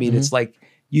know what I mean? It's like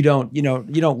you don't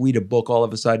read a book all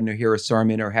of a sudden or hear a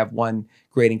sermon or have one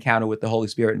great encounter with the Holy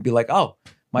Spirit and be like, oh,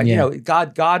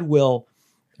 God will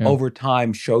over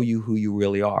time show you who you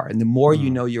really are. And the more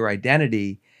you know your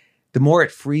identity, the more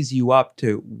it frees you up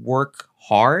to work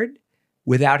hard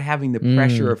without having the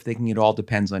pressure of thinking it all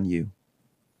depends on you.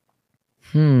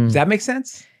 Does that make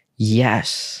sense?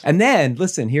 Yes. And then,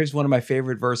 listen, here's one of my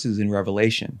favorite verses in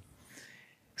Revelation.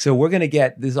 So we're going to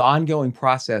get this ongoing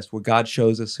process where God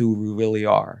shows us who we really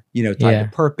are, tied to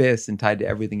purpose and tied to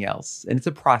everything else. And it's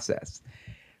a process.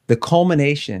 The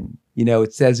culmination,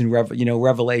 it says in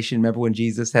Revelation, remember when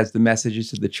Jesus has the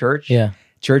messages to the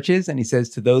churches, and he says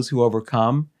to those who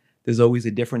overcome, there's always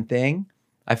a different thing.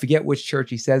 I forget which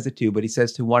church he says it to, but he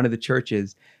says to one of the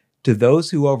churches, to those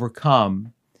who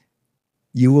overcome,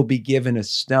 you will be given a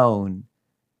stone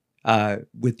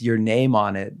with your name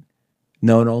on it,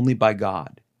 known only by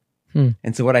God.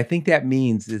 And so what I think that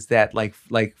means is that like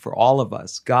for all of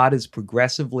us, God is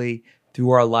progressively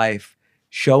through our life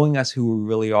showing us who we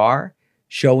really are,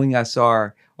 showing us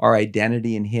our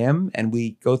identity in him. And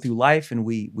we go through life and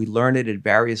we learn it at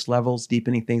various levels,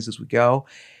 deepening things as we go.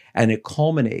 And it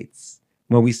culminates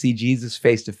when we see Jesus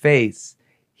face to face.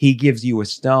 He gives you a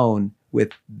stone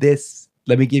with this.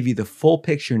 Let me give you the full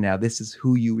picture now. This is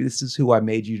who I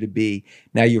made you to be.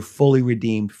 Now you're fully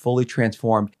redeemed, fully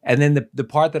transformed. And then the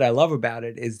part that I love about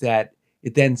it is that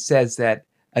it then says that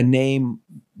a name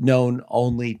known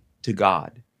only to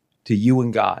God, to you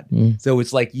and God. So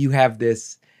it's like you have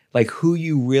this, like who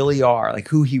you really are, like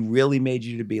who he really made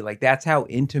you to be. Like that's how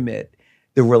intimate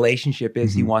the relationship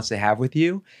is he wants to have with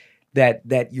you.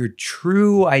 That your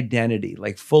true identity,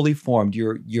 like fully formed,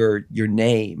 your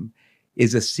name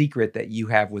is a secret that you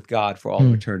have with God for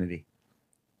all eternity.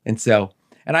 And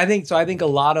I think a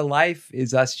lot of life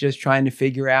is us just trying to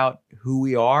figure out who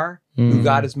we are, who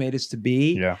God has made us to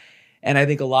be. Yeah. And I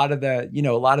think a lot of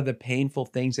the painful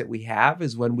things that we have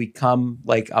is when we come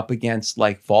like up against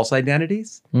like false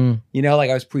identities. Like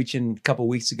I was preaching a couple of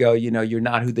weeks ago, you're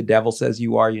not who the devil says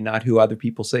you are. You're not who other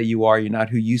people say you are. You're not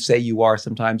who you say you are.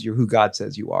 Sometimes you're who God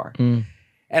says you are.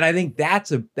 And I think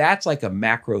that's like a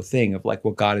macro thing of like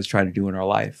what God is trying to do in our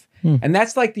life. And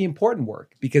that's like the important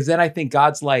work, because then I think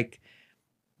God's like,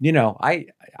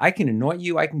 I can anoint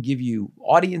you. I can give you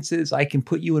audiences. I can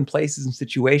put you in places and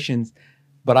situations,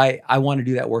 but I want to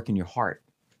do that work in your heart,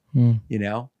 And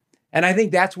I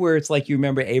think that's where it's like, you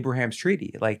remember Abraham's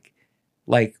treaty, like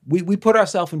we put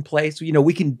ourselves in place.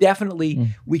 We can definitely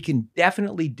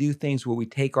do things where we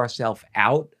take ourselves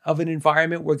out of an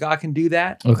environment where God can do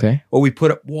that. Okay. Or we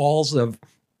put up walls of,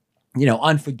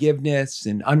 unforgiveness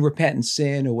and unrepentant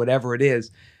sin or whatever it is.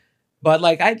 But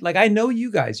I know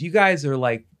you guys are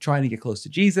like trying to get close to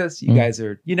Jesus. You guys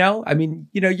are,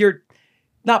 you're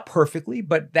not perfectly,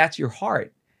 but that's your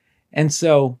heart. And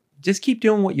so just keep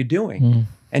doing what you're doing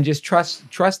and just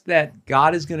trust that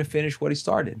God is going to finish what he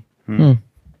started. No,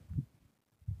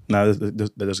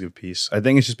 that does give peace. I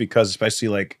think it's just because, especially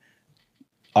like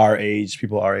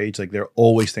people our age, like they're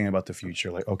always thinking about the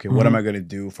future. Like, okay, what am I going to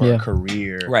do for a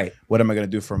career? Right. What am I going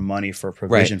to do for money, for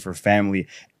provision, for family?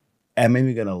 Am I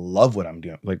going to love what I'm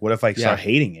doing? Like, what if I start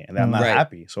hating it and I'm not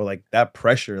happy? So like that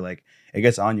pressure, like it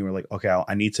gets on you. We're like, okay,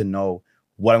 I need to know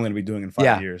what I'm going to be doing in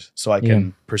 5 years so I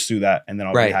can pursue that, and then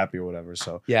I'll be happy or whatever.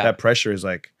 So that pressure is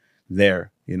like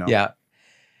there,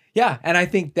 Yeah. And I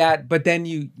think that, but then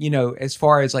as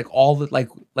far as like all the,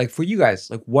 like for you guys,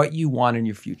 like what you want in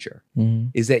your future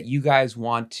is that you guys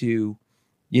want to,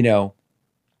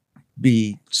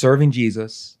 be serving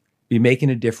Jesus, be making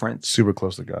a difference. Super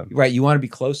close to God. Right. You want to be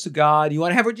close to God. You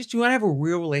want to have a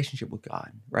real relationship with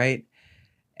God, right?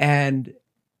 And,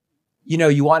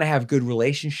 you want to have good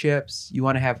relationships. You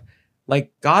want to have,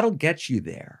 like, God will get you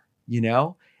there,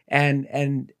 And,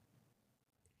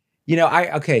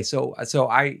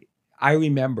 I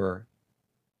remember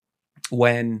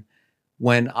when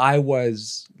I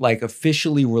was like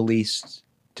officially released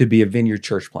to be a Vineyard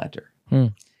church planter.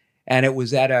 And it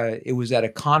was at a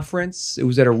conference. It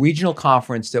was at a regional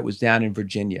conference that was down in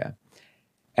Virginia.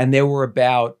 And there were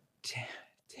about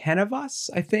 10 of us,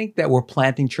 I think, that were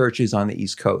planting churches on the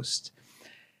East Coast.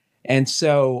 And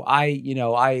so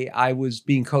I was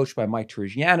being coached by Mike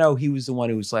Terrigiano. He was the one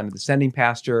who was the sending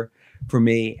pastor for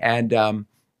me. And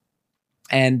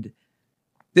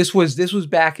this was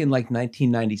back in like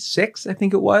 1996, I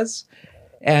think it was.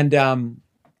 And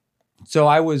so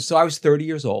I was 30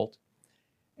 years old.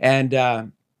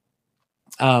 And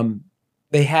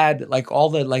they had like all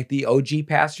the OG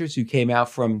pastors who came out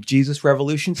from Jesus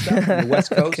Revolution stuff on the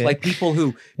West Coast, Okay. like people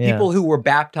who were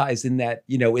baptized in that,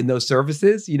 in those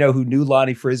services, who knew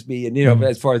Lonnie Frisbee and,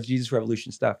 as far as Jesus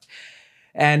Revolution stuff.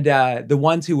 And the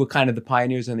ones who were kind of the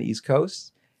pioneers on the East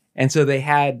Coast. And so they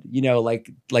had,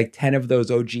 like 10 of those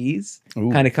OGs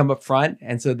kind of come up front.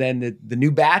 And so then the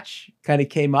new batch kind of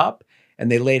came up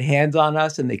and they laid hands on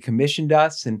us and they commissioned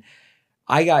us. And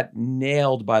I got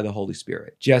nailed by the Holy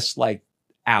Spirit, just like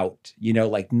out,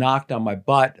 like knocked on my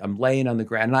butt. I'm laying on the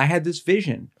ground and I had this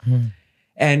vision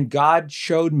and God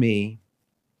showed me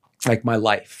like my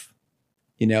life,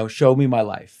 showed me my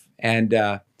life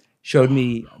and showed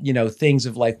me, things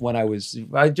of like when I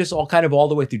just all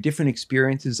the way through different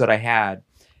experiences that I had.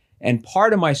 And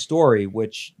part of my story,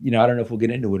 which, I don't know if we'll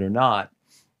get into it or not,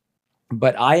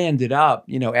 but I ended up,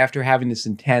 after having this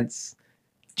intense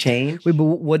change. Wait, but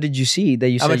what did you see that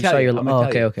you said you saw your? Oh,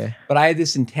 okay. But I had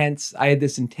this intense,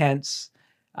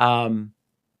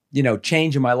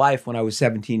 change in my life when I was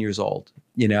 17 years old,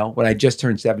 when I just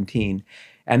turned 17.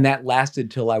 And that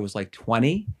lasted till I was like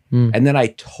 20. And then I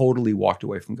totally walked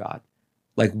away from God,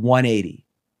 like 180,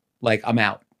 like I'm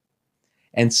out.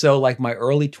 And so like my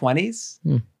early 20s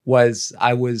was,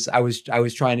 I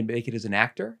was trying to make it as an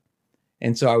actor.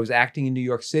 And so I was acting in New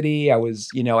York City. I was,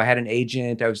 I had an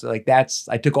agent. I was like,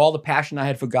 I took all the passion I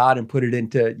had for God and put it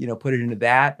into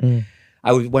that.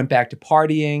 I went back to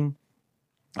partying.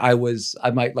 My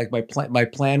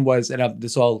plan was, and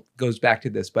this all goes back to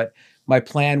this, but my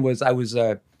plan was I was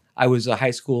an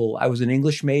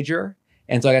English major.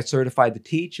 And so I got certified to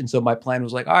teach. And so my plan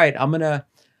was like, all right, I'm going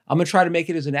to try to make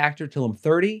it as an actor till I'm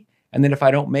 30. And then if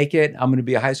I don't make it, I'm going to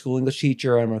be a high school English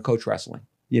teacher and I'm going to coach wrestling.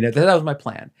 That was my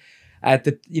plan.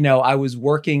 I was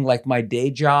working like my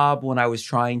day job when I was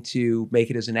trying to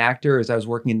make it as an actor, as I was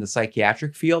working in the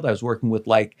psychiatric field. I was working with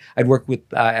I'd work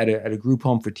with at a group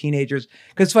home for teenagers.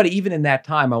 Because it's funny, even in that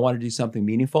time, I wanted to do something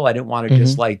meaningful. I didn't want to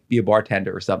just like be a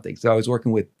bartender or something. So I was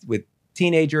working with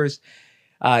teenagers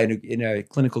in a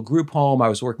clinical group home. I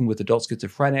was working with adult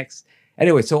schizophrenics.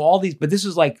 Anyway, so all these, but this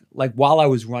was like while I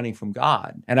was running from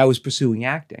God and I was pursuing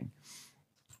acting.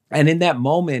 And in that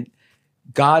moment,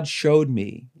 God showed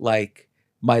me like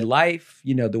my life,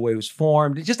 the way it was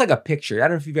formed. It's just like a picture. I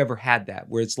don't know if you've ever had that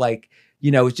where it's like,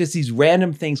 it's just these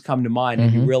random things come to mind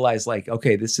and you realize like,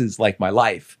 okay, this is like my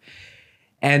life.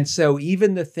 And so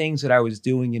even the things that I was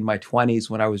doing in my 20s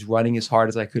when I was running as hard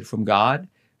as I could from God,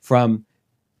 from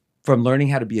learning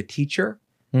how to be a teacher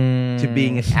to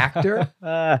being an actor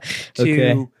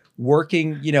to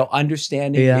working,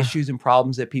 understanding issues and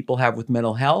problems that people have with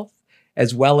mental health,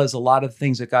 as well as a lot of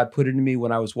things that God put into me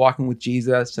when I was walking with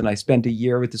Jesus. And I spent a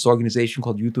year with this organization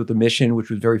called Youth with a Mission, which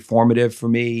was very formative for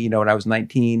me, when I was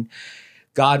 19.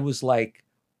 God was like,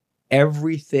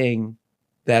 everything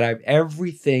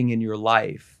in your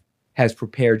life has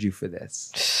prepared you for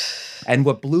this. And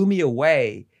what blew me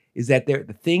away is that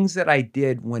the things that I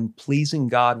did when pleasing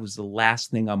God was the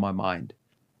last thing on my mind.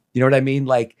 You know what I mean?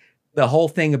 Like the whole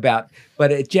thing but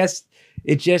it just,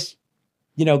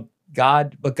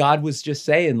 God was just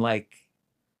saying like,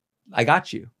 I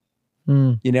got you,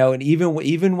 and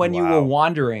even when you were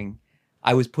wandering,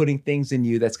 I was putting things in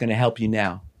you that's going to help you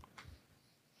now.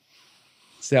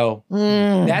 So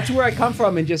that's where I come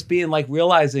from, and just being like,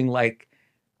 realizing like,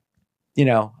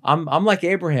 I'm like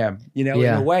Abraham, in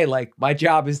a way, like my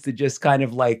job is to just kind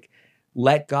of like,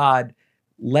 let God.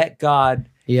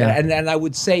 Yeah. And I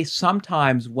would say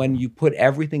sometimes when you put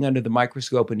everything under the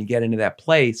microscope and you get into that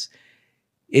place,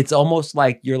 it's almost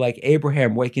like you're like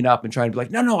Abraham waking up and trying to be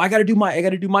like, no, I got to do my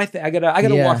thing. I got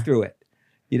to walk through it,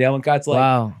 and God's like,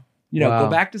 wow, go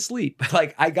back to sleep.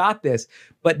 Like, I got this,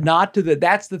 but not to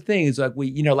that's the thing is like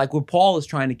like what Paul is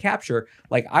trying to capture,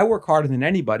 like I work harder than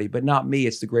anybody, but not me.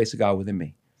 It's the grace of God within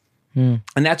me. And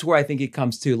that's where I think it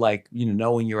comes to like,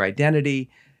 knowing your identity,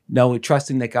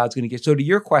 trusting that God's going to get. So to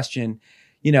your question,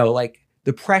 like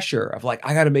the pressure of like,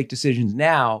 I got to make decisions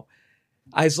now.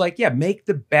 I was like, make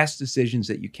the best decisions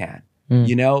that you can.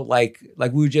 Like we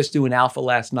were just doing Alpha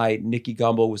last night. Nikki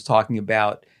Gumbel was talking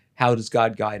about how does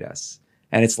God guide us?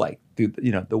 And it's like, through,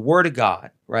 the word of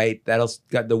God, right?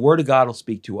 The word of God will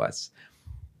speak to us.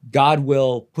 God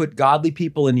will put godly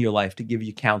people in your life to give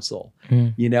you counsel.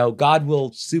 God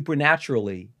will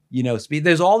supernaturally, speak.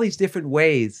 There's all these different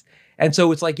ways. And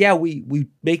so it's like, we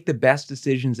make the best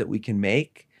decisions that we can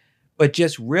make, but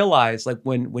just realize like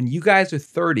when you guys are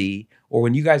 30 or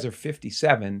when you guys are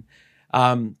 57,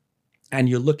 and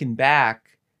you're looking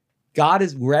back, God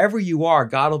is wherever you are,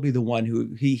 God will be the one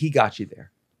who he got you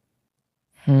there.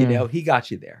 He got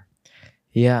you there.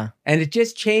 Yeah. And it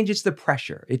just changes the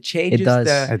pressure. It changes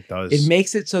it does. It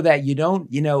makes it so that you don't,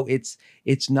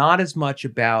 it's not as much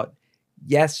about,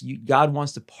 yes, God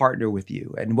wants to partner with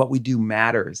you and what we do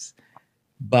matters.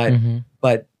 But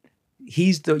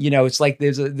he's the, it's like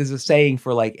there's a saying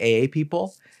for like AA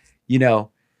people,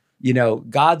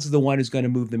 God's the one who's going to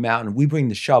move the mountain. We bring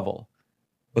the shovel,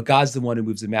 but God's the one who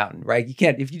moves the mountain, right? You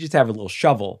can't, if you just have a little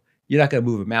shovel, you're not going to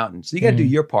move a mountain. So you got to do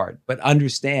your part, but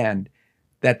understand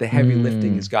that the heavy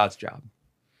lifting is God's job.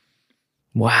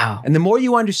 Wow. And the more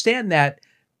you understand that,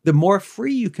 the more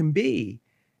free you can be,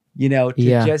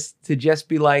 to just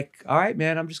be like, all right,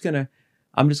 man, I'm just going to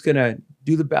I'm going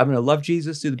to love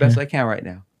Jesus, do the best I can right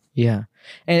now. Yeah.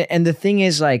 And the thing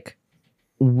is like,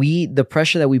 the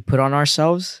pressure that we put on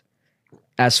ourselves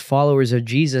as followers of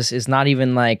Jesus is not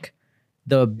even like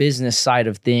the business side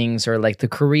of things or like the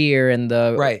career and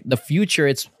the future.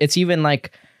 It's even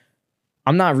like,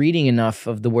 I'm not reading enough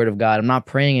of the word of God. I'm not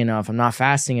praying enough. I'm not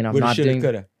fasting enough. Woulda, I'm not shoulda, doing.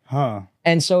 coulda. Huh.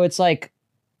 And so it's like,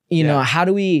 how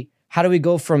do we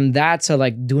go from that to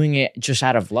like doing it just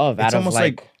out of love? It's almost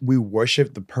like we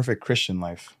worship the perfect Christian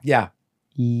life. Yeah.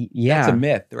 Yeah. That's a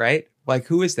myth, right? Like,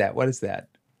 who is that? What is that?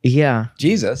 Yeah.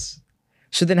 Jesus.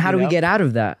 So then how do we get out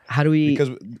of that? How do we? Because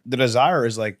the desire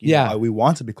is like, you know, we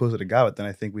want to be closer to God, but then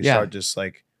I think we start just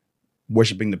like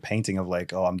worshiping the painting of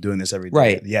like, oh, I'm doing this every day.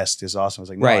 Right. Yes, this is awesome. It's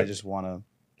like, no, I just want to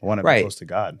be close to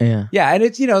God. Yeah. Yeah. And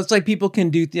it's, it's like people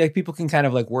can kind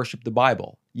of like worship the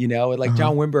Bible, like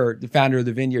John Wimber, the founder of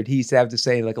the Vineyard, he used to have to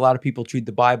say like a lot of people treat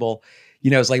the Bible,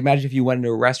 it's like, imagine if you went into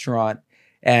a restaurant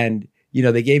and,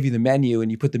 they gave you the menu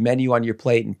and you put the menu on your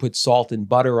plate and put salt and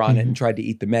butter on it and tried to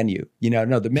eat the menu.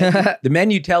 No, the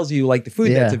menu tells you like the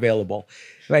food that's available,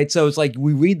 right? So it's like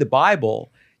we read the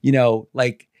Bible,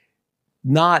 like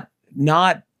not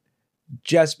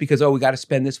just because, we got to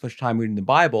spend this much time reading the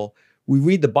Bible. We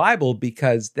read the Bible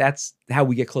because that's how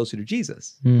we get closer to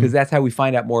Jesus, because that's how we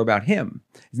find out more about him.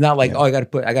 It's not like, I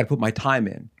got to put my time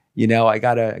in, I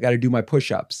got to do my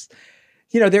push-ups.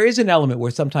 There is an element where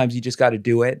sometimes you just got to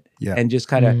do it and just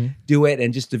kind of do it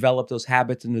and just develop those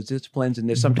habits and those disciplines. And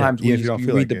there's sometimes when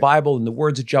you read the Bible and the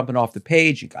words are jumping off the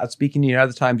page, and God's speaking to you, and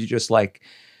other times you're just like,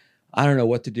 I don't know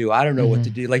what to do. I don't know what to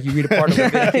do. Like you read a part of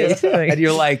Leviticus and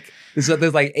you're like,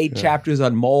 there's like 8 chapters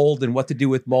on mold and what to do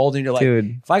with mold. And you're like,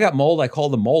 dude, if I got mold, I call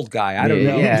the mold guy. I don't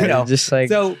know. Yeah, just like,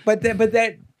 so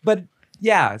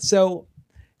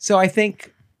I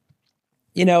think,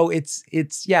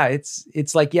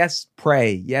 it's like, yes,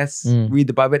 pray. Yes, read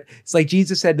the Bible. But it's like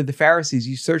Jesus said to the Pharisees,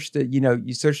 you search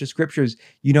the scriptures,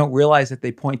 you don't realize that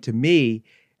they point to me,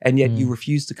 and yet you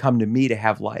refuse to come to me to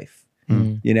have life.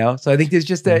 So I think there's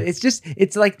just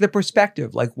it's like the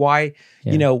perspective, like why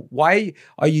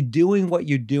are you doing what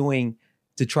you're doing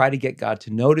to try to get God to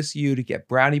notice you, to get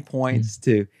brownie points,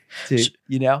 or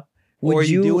are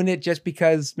you doing it just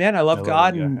because, man, I love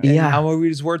God and I'm going to read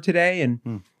his word today.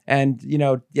 And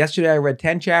yesterday I read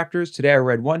 10 chapters, today I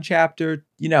read 1 chapter,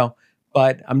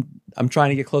 but I'm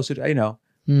trying to get closer to,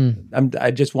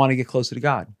 I just want to get closer to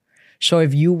God. So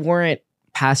if you weren't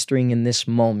pastoring in this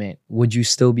moment, would you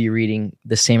still be reading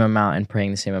the same amount and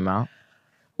praying the same amount?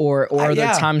 Or are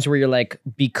there times where you're like,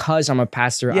 because I'm a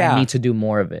pastor, I need to do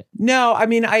more of it? No, I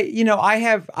mean, I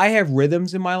have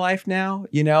rhythms in my life now,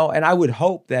 and I would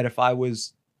hope that if I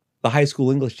was the high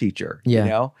school English teacher,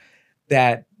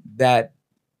 that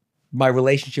my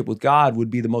relationship with God would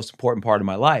be the most important part of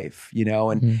my life,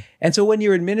 and so when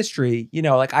you're in ministry,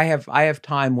 like I have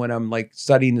time when I'm like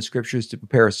studying the scriptures to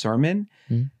prepare a sermon,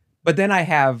 but then I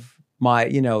have my,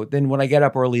 then when I get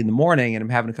up early in the morning and I'm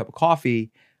having a cup of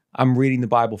coffee, I'm reading the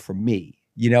Bible for me.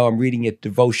 I'm reading it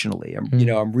devotionally.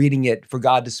 I'm reading it for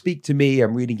God to speak to me.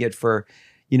 I'm reading it for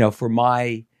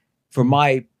my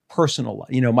personal,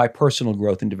 my personal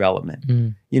growth and development,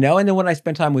 and then when I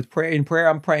spend time with prayer,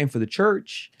 I'm praying for the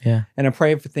church, and I'm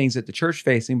praying for things that the church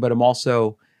facing, but I'm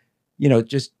also,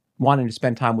 just wanting to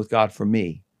spend time with God for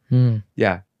me.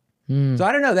 Yeah. So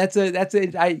I don't know. That's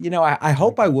it. I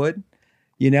hope I would,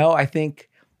 I think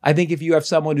if you have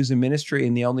someone who's in ministry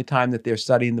and the only time that they're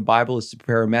studying the Bible is to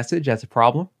prepare a message, that's a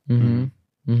problem.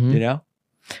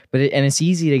 But it's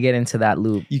easy to get into that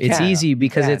loop. It's easy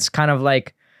because it's kind of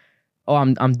like, oh,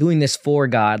 I'm doing this for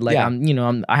God. Like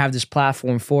I have this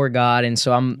platform for God, and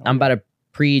so I'm about to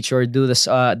preach or do this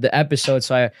the episode.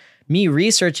 So me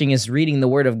researching is reading the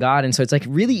Word of God, and so it's like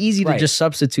really easy to just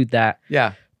substitute that.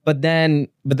 Yeah. But then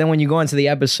when you go into the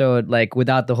episode, like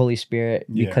without the Holy Spirit,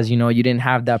 because you didn't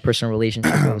have that personal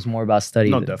relationship, it was more about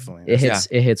study. No, definitely. It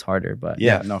hits harder. But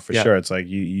for sure. It's like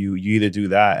you either do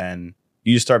that and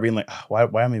you just start being like, oh,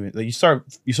 why am I even, like, you start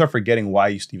forgetting why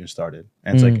you even started.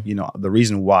 And it's like, the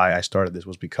reason why I started this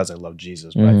was because I love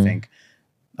Jesus. But I think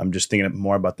I'm just thinking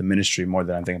more about the ministry more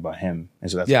than I'm thinking about him.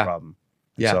 And so that's the problem.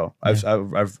 Yeah. So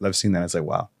I've seen that. It's like,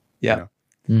 wow. Yeah.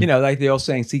 Like the old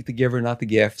saying, seek the giver, not the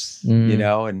gifts, I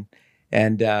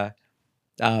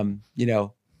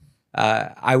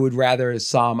would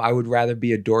rather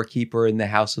be a doorkeeper in the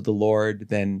house of the Lord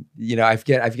than, I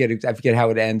forget how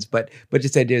it ends, but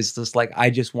just idea is just like, I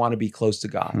just want to be close to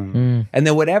God. And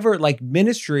then whatever, like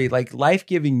ministry, like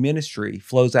life-giving ministry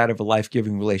flows out of a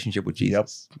life-giving relationship with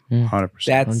Jesus.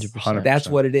 100%. That's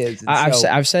what it is.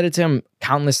 I've said it to him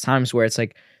countless times where it's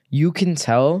like, you can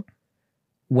tell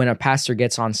when a pastor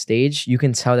gets on stage, you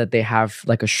can tell that they have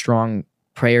like a strong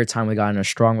prayer time with God and a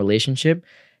strong relationship.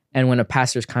 And when a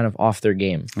pastor's kind of off their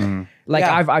game,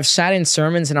 I've sat in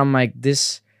sermons and I'm like,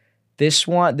 this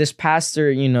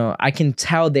pastor, I can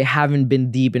tell they haven't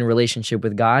been deep in relationship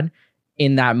with God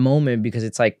in that moment, because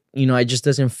it's like, it just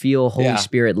doesn't feel Holy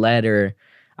Spirit led, or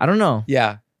I don't know.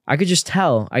 Yeah. I could just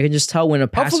tell when a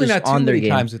pastor's not too on their many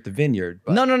game. times with the vineyard.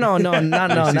 But. No, not He's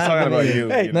talking about you.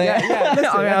 Hey, listen,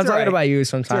 I'm talking about you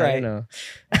sometimes. Right.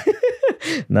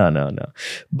 No.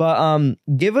 But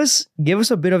give us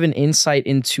a bit of an insight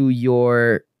into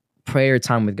your prayer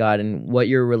time with God and what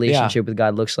your relationship with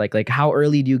God looks like. Like, how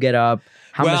early do you get up?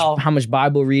 How much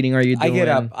Bible reading are you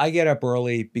doing? I get up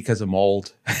early because I'm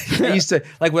old. I used to,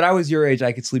 like when I was your age,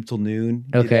 I could sleep till noon.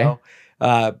 Okay.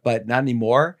 But not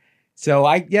anymore. So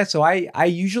I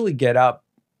usually get up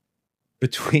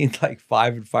between like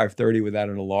 5 and 5:30 without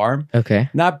an alarm. Okay.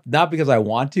 Not because I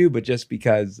want to, but just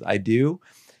because I do.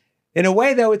 In a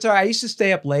way, though, it's all right. I used to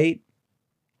stay up late,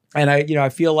 and I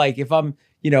feel like if I'm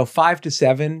 5 to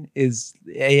 7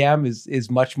 a.m. is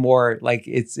much more like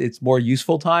it's more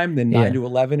useful time than 9 to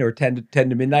 11 or 10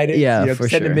 to midnight. For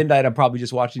 10 to midnight, I'm probably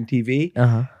just watching TV.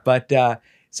 But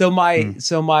so my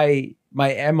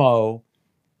MO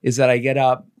is that I get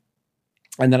up.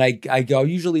 And then I go.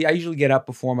 Usually, I get up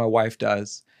before my wife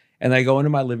does, and I go into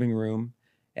my living room.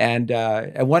 And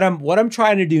what I'm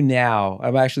trying to do now,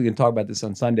 I'm actually going to talk about this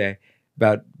on Sunday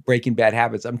about breaking bad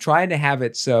habits. I'm trying to have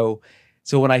it so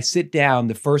when I sit down,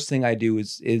 the first thing I do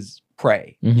is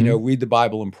pray. Read the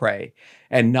Bible and pray,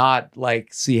 and not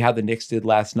like see how the Knicks did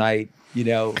last night.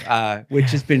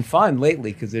 Which has been fun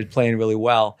lately because they're playing really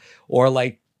well, or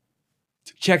like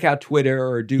check out Twitter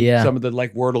or do some of the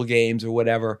like Wordle games or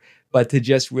whatever. But to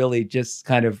just really just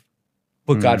kind of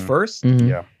put God first.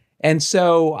 Yeah. And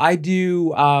so I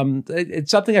do,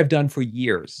 it's something I've done for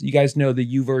years. You guys know the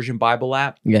YouVersion Bible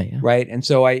app? Yeah. Right? And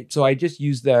so I just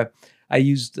used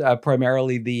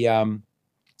primarily the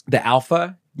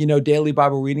Alpha, daily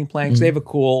Bible reading plan. Because they have a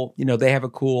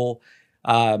cool,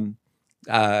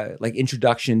 like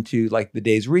introduction to like the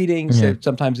day's reading. So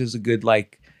sometimes there's a good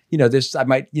like,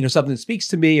 something that speaks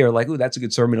to me, or like, oh, that's a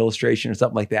good sermon illustration or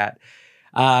something like that.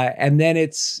 And then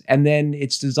it's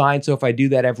designed so if I do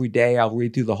that every day, I'll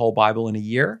read through the whole Bible in a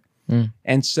year.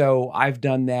 And so I've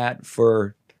done that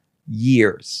for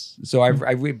years. So I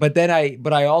read, but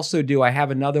I also do. I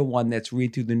have another one that's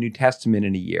read through the New Testament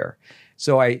in a year.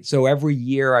 So every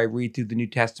year I read through the New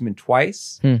Testament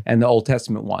twice and the Old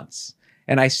Testament once,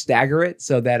 and I stagger it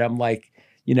so that I'm like,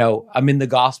 I'm in the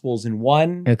Gospels in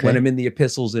one, when I'm in the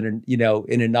epistles in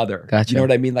another. Gotcha. You know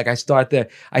what I mean? Like I start the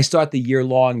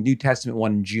year-long New Testament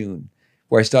one in June,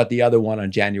 where I start the other one on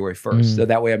January 1st. So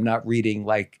that way I'm not reading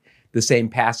like the same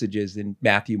passages in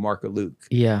Matthew, Mark, or Luke.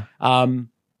 Yeah.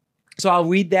 So I'll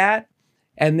read that.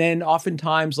 And then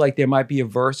oftentimes like there might be a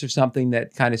verse or something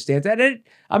that kind of stands out.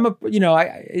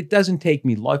 It doesn't take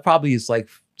me long. It probably is like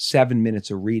 7 minutes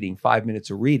of reading, 5 minutes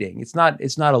of reading. It's not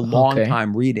a long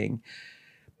time reading.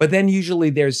 But then usually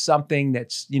there's something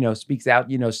that's, speaks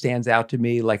out, stands out to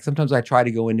me. Like sometimes I try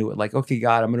to go into it like, okay,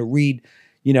 God, I'm going to read,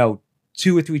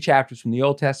 2 or 3 chapters from the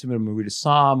Old Testament. I'm going to read a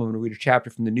Psalm. I'm going to read a chapter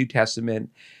from the New Testament.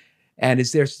 And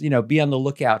is there, be on the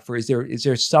lookout for, is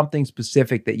there something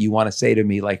specific that you want to say to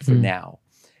me, like for now?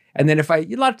 And then if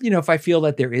I feel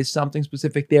that there is something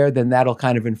specific there, then that'll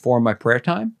kind of inform my prayer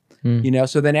time,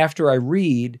 So then after I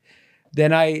read,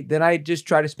 then I just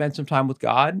try to spend some time with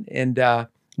God. And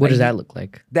what does that look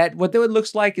like? What that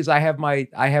looks like is I have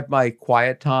my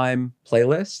quiet time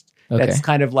playlist. Okay. That's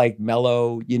kind of like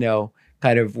mellow,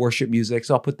 kind of worship music.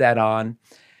 So I'll put that on.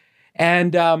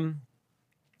 And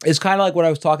it's kind of like what I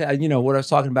was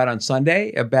talking about on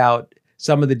Sunday about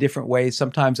some of the different ways.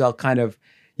 Sometimes I'll kind of,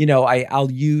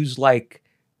 I'll use like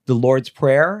the Lord's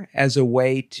Prayer as a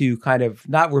way to kind of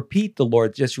not repeat the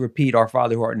Lord, just repeat our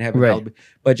Father who art in heaven, right.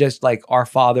 But just like our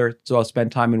Father. So I'll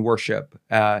spend time in worship,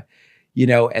 and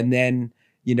then,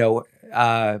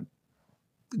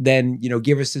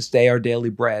 give us this day our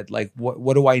daily bread. Like,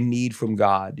 what do I need from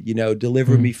God?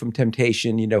 Deliver me from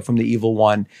temptation, from the evil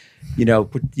one,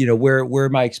 where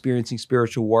am I experiencing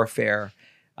spiritual warfare?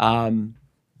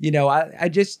 I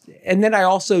just, and then I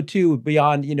also too,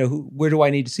 beyond, where do I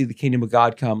need to see the kingdom of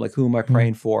God come? Like, who am I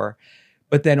praying for?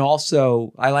 But then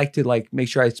also I like to like make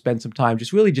sure I spend some time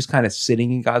just really just kind of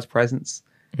sitting in God's presence,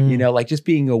 like just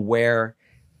being aware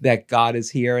that God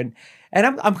is here. And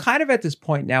I'm kind of at this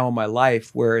point now in my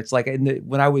life where it's like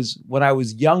when I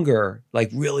was younger,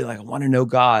 like really like I want to know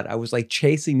God. I was like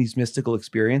chasing these mystical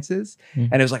experiences,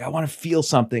 and it was like I want to feel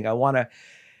something.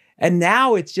 And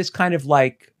now it's just kind of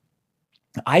like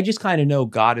I just kind of know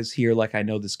God is here, like I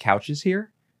know this couch is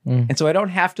here, and so I don't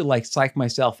have to like psych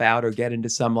myself out or get into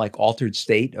some like altered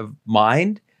state of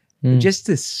mind, just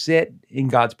to sit in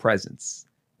God's presence,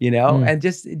 and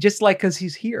just like because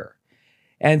He's here.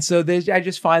 And so I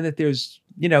just find that there's,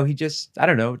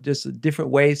 just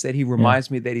different ways that He reminds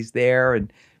me that He's there,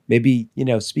 and maybe,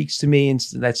 speaks to me in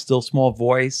that still small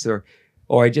voice, or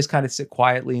I just kind of sit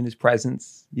quietly in His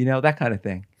presence, that kind of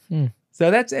thing. So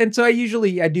I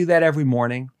do that every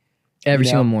morning. Every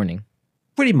single morning.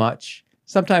 Pretty much.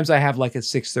 Sometimes I have like a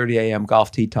 6:30 a.m.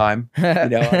 golf tee time. I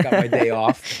got my day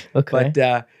off. Okay.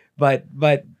 But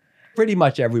pretty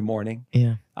much every morning.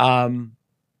 Yeah. And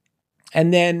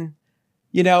then,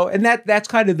 and that's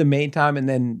kind of the main time. And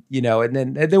then, and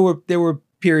then there were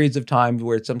periods of time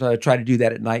where sometimes I try to do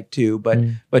that at night too.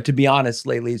 But to be honest,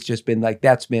 lately it's just been like,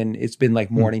 it's been like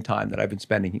morning time that I've been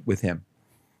spending with Him.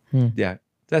 Yeah.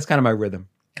 That's kind of my rhythm.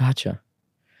 Gotcha.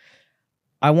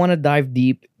 I want to dive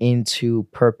deep into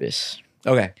purpose.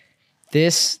 Okay.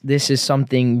 This is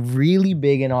something really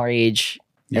big in our age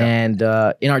and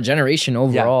in our generation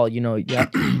overall,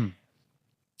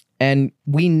 And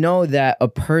we know that a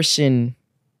person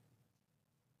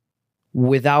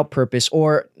without purpose,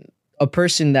 or a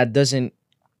person that doesn't,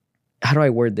 how do I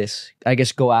word this? I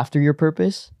guess go after your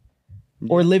purpose,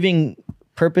 or living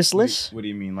purposeless. What do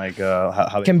you mean? Like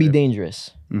how can be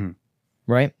dangerous,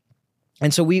 right?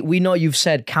 And so we know you've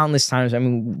said countless times. I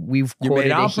mean, we've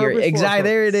quoted it here. Exactly.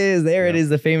 There it is. It is,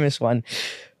 the famous one.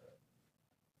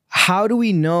 How do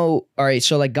we know? All right,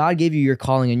 so like God gave you your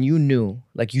calling, and you knew,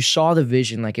 like you saw the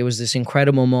vision, like it was this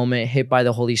incredible moment, hit by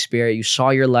the Holy Spirit. You saw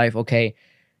your life. Okay,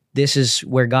 this is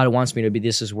where God wants me to be.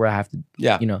 This is where I have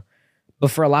to.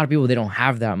 But for a lot of people, they don't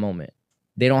have that moment.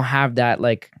 They don't have that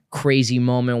like crazy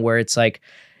moment where it's like,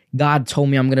 God told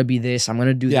me I'm going to be this, I'm going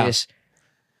to do this.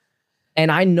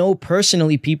 And I know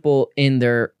personally people in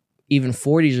their even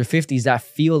 40s or 50s that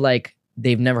feel like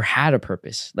they've never had a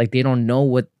purpose. Like they don't know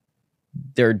what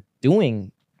they're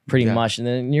doing pretty much. And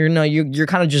then, you're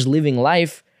kind of just living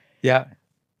life. Yeah.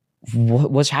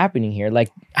 What's happening here?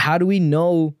 Like, how do we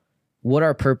know what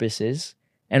our purpose is?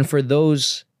 And for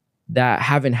those that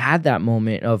haven't had that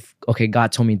moment of, okay,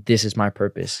 God told me this is my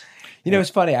purpose. It's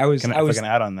funny. I was can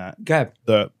add on that. Go ahead.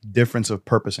 The difference of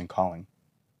purpose and calling.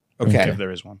 Okay. If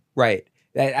there is one. Right.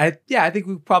 I think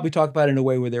we probably talk about it in a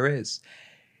way where there is.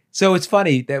 So it's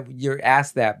funny that you're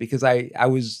asked that, because I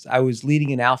was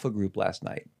leading an alpha group last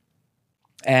night.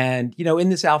 And, in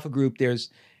this alpha group, there's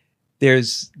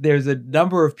a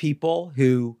number of people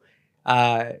who,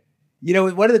 one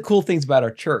of the cool things about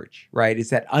our church, right,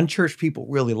 is that unchurched people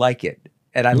really like it.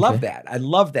 And I love that. I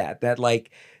love that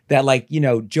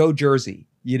Joe Jersey,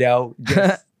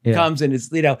 just comes and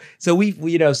is, so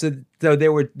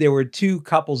there were 2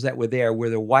 couples that were there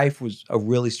where the wife was a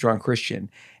really strong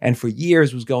Christian and for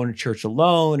years was going to church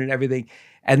alone and everything,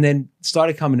 and then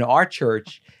started coming to our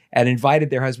church and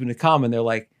invited their husband to come, and they're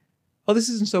like, oh, this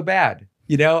isn't so bad.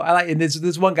 And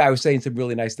this one guy was saying some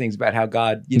really nice things about how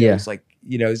God, is like,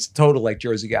 it's total like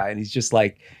Jersey guy. And he's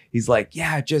like,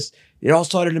 it all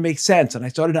started to make sense. And I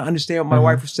started to understand what my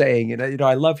wife was saying. And,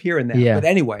 I love hearing that. Yeah. But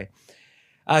anyway,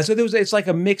 So it's like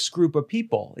a mixed group of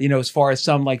people, as far as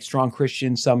some like strong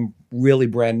Christians, some really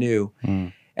brand new.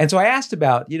 And so I asked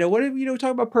about, what do we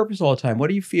talk about purpose all the time? What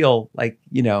do you feel like,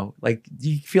 like, do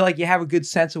you feel like you have a good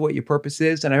sense of what your purpose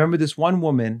is? And I remember this one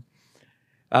woman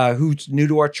who's new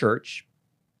to our church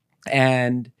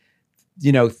and,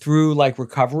 through like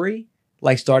recovery,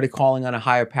 like started calling on a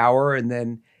higher power.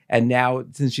 And now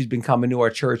since she's been coming to our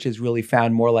church has really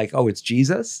found more like, oh, it's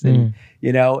Jesus. And,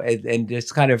 and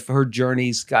just kind of her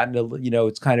journey's gotten to,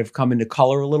 it's kind of come into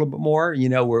color a little bit more,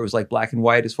 where it was like black and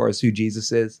white as far as who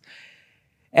Jesus is.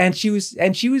 And she was,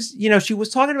 she was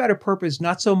talking about her purpose,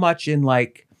 not so much in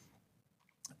like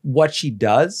what she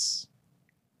does,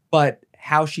 but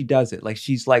how she does it. Like,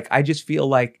 she's like, I just feel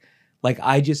like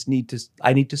I need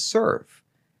to serve.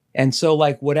 And so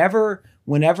like whenever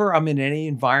I'm in any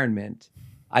environment,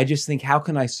 I just think, how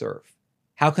can I serve?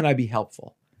 How can I be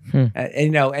helpful? And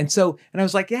I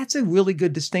was like, that's a really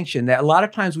good distinction. That a lot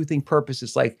of times we think purpose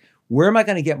is like, where am I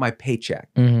going to get my paycheck?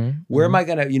 Where am I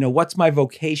going to, what's my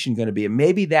vocation going to be? And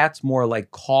maybe that's more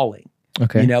like calling.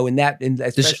 Okay.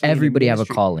 Does everybody have a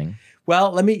calling?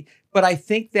 Well, but I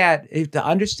think that to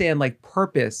understand like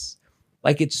purpose,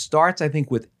 like it starts, I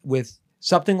think with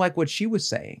something like what she was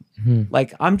saying.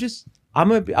 Like, I'm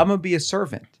gonna be a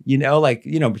servant,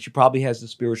 but she probably has the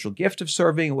spiritual gift of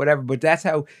serving or whatever, but that's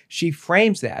how she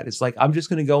frames that. It's like, I'm just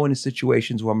going to go into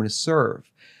situations where I'm going to serve,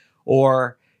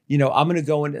 or, I'm going to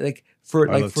go into like for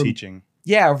teaching.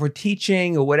 Yeah. Or for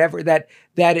teaching or whatever that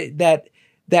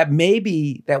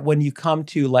maybe that when you come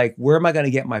to like, where am I going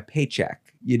to get my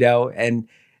paycheck, and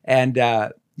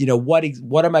what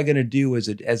am I going to do as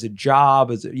a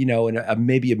job, as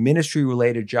maybe a ministry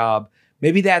related job.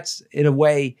 Maybe that's in a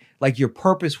way like your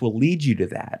purpose will lead you to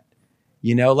that,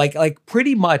 like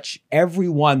pretty much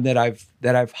everyone that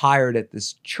I've hired at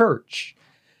this church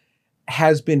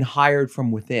has been hired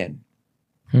from within.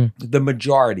 The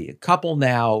majority, a couple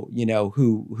now,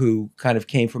 who kind of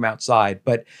came from outside,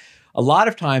 but a lot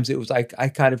of times it was like I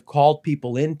kind of called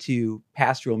people into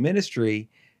pastoral ministry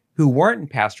who weren't in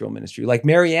pastoral ministry. Like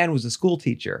Marianne was a school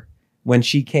teacher when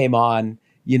she came on,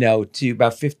 to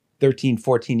about 13,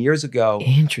 14 years ago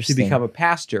to become a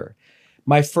pastor.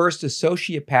 My first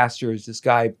associate pastor is this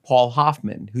guy, Paul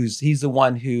Hoffman, he's the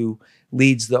one who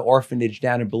leads the orphanage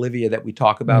down in Bolivia that we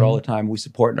talk about all the time. We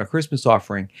support in our Christmas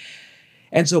offering.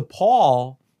 And so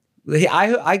Paul,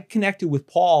 I connected with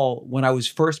Paul when I was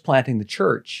first planting the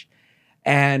church,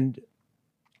 and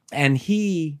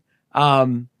he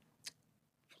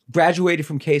graduated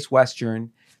from Case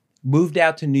Western, moved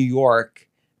out to New York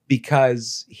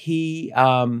because he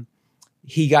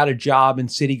got a job in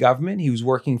city government. He was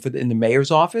working in the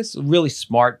mayor's office. Really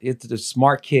smart. It's a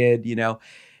smart kid,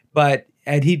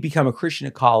 and he'd become a Christian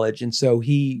at college. And so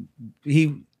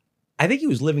I think he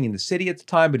was living in the city at the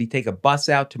time, but he'd take a bus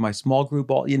out to my small group,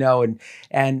 and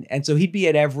so he'd be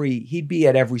at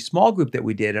every small group that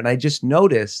we did. And I just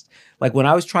noticed, like when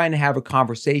I was trying to have a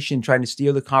conversation, trying to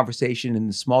steer the conversation in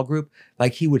the small group,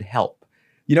 like he would help.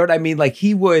 You know what I mean? Like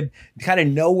he would kind of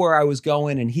know where I was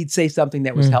going and he'd say something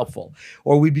that was helpful.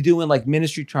 Or we'd be doing like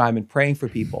ministry time and praying for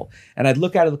people. And I'd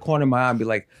look out of the corner of my eye and be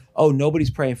like, oh,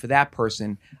 nobody's praying for that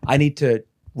person. I need to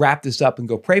wrap this up and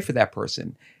go pray for that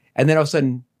person. And then all of a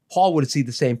sudden, Paul would see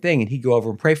the same thing and he'd go over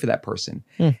and pray for that person.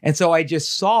 And so I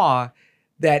just saw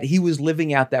that he was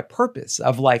living out that purpose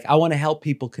of like, I want to help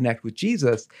people connect with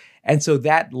Jesus. And so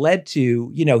that led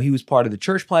to, he was part of the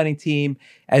church planting team.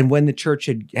 And when the church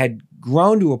had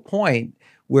grown to a point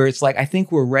where it's like, I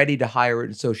think we're ready to hire an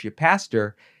associate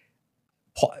pastor,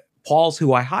 Paul's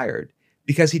who I hired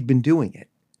because he'd been doing it.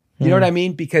 You know what I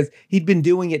mean? Because he'd been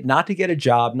doing it not to get a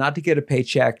job, not to get a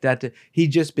paycheck, he'd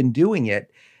just been doing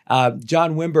it.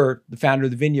 John Wimber, the founder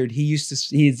of the Vineyard, he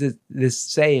has this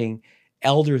saying,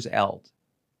 elders eld.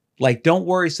 Like, don't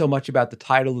worry so much about the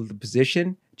title of the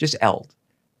position, just eld.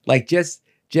 Like, just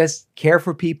care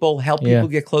for people, help people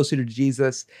get closer to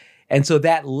Jesus. And so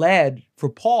that led, for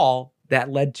Paul,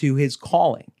 to his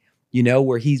calling,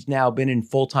 where he's now been in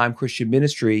full-time Christian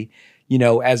ministry,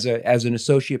 as an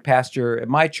associate pastor at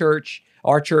my church,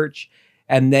 our church,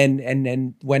 and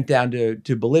then went down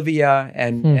to Bolivia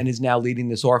and is now leading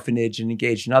this orphanage and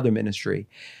engaged in other ministry.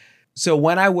 So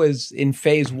when I was in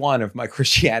phase one of my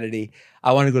Christianity,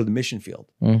 I wanted to go to the mission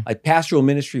field. Like pastoral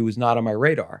ministry was not on my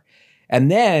radar. And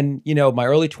then, my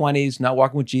early 20s, not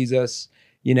walking with Jesus,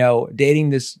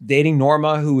 dating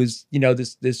Norma, who was,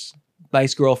 this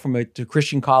nice girl from a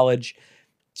Christian college.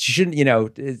 she shouldn't,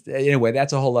 anyway,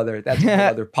 that's a whole other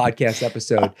podcast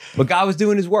episode. But God was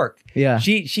doing his work. Yeah.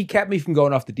 She kept me from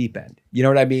going off the deep end. You know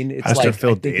what I mean? It's Pastor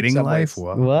Phil dating life?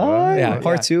 What? Yeah,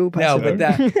 Part two? No,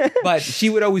 but she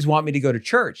would always want me to go to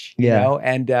church, you know?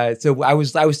 And so I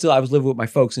was living with my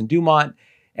folks in Dumont,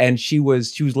 and she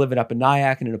was living up in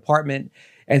Nyack in an apartment.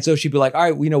 And so she'd be like, all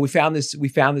right, we found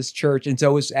this church. And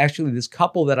so it was actually this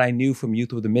couple that I knew from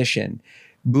Youth with a Mission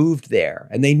moved there,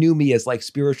 and they knew me as like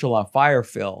spiritual on fire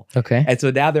Phil. Okay. And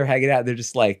so now they're hanging out. They're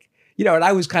just like, and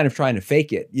I was kind of trying to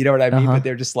fake it. You know what I mean? But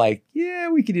they're just like, yeah,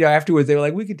 we could, afterwards they were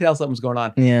like, we could tell something's going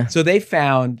on. Yeah. So they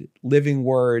found Living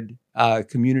Word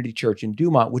Community Church in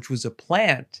Dumont, which was a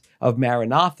plant of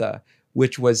Maranatha,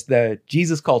 which was the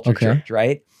Jesus Culture Church,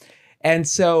 right? And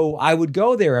so I would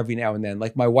go there every now and then.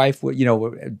 Like my wife would,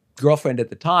 a girlfriend at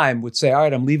the time would say, all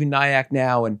right, I'm leaving Nyack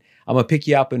now, and I'm gonna pick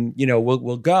you up, and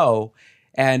we'll go.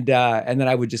 And then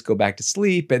I would just go back to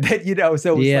sleep, and then so it was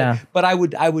like, but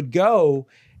I would go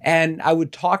and I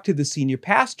would talk to the senior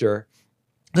pastor,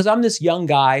 because I'm this young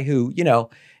guy who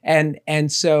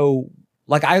and so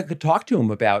like I could talk to him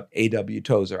about A.W.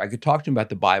 Tozer, I could talk to him about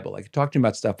the Bible, I could talk to him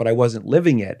about stuff, but I wasn't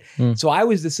living it. So I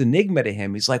was this enigma to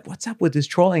him. He's like, what's up with this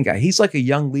Chorlian guy? He's like a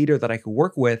young leader that I could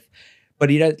work with, but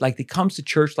he comes to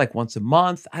church like once a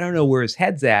month. I don't know where his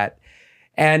head's at,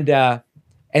 and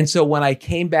so when I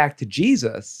came back to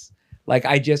Jesus, like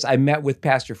I met with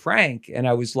Pastor Frank, and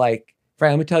I was like,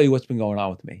 Frank, let me tell you what's been going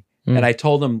on with me. And I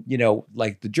told him,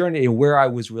 like the journey and where I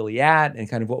was really at and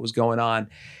kind of what was going on.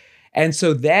 And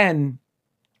so then,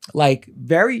 like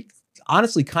very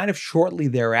honestly, kind of shortly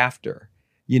thereafter,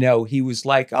 he was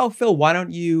like, oh, Phil, why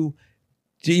don't you,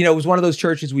 it was one of those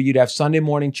churches where you'd have Sunday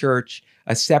morning church,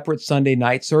 a separate Sunday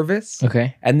night service.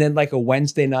 Okay. And then like a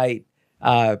Wednesday night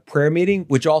prayer meeting,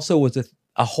 which also was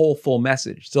a whole full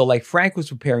message. So like Frank was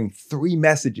preparing 3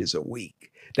 messages a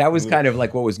week. That was kind of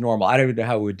like what was normal. I don't even know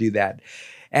how we would do that.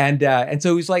 And so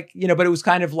he was like, but it was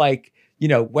kind of like,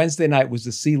 Wednesday night was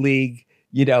the C League,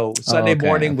 Sunday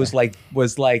morning was like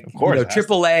of course,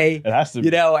 triple A, it has to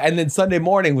be. and then Sunday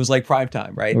morning was like prime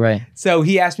time, right? Right. So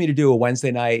he asked me to do a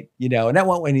Wednesday night, and that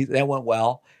went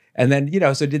well. And then,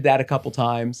 so did that a couple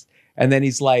times. And then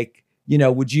he's like,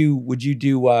 would you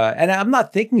do, and I'm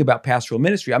not thinking about pastoral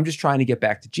ministry. I'm just trying to get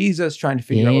back to Jesus, trying to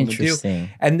figure out what to do.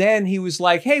 And then he was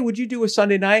like, hey, would you do a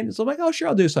Sunday night? And so I'm like, oh, sure,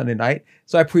 I'll do a Sunday night.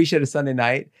 So I appreciate a Sunday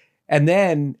night. And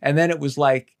then it was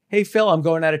like, hey, Phil, I'm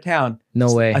going out of town.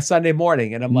 No way. A Sunday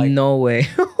morning. And I'm like, no way.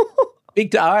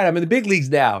 Big time. All right, I'm in the big leagues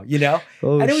now,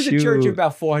 Oh, and it was a church of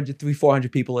about 400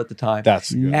 people at the time.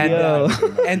 That's good.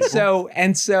 And so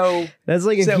that's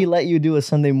like if he let you do a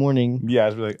Sunday morning. Yeah,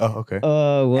 I'd be like, oh, okay.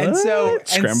 What? And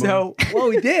so, well,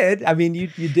 we did. I mean, you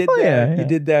did you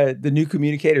did the New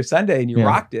Communicator Sunday, and you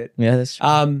rocked it. Yeah, that's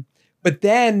true. But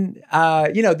then,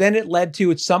 then it led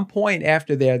to, at some point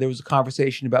after there was a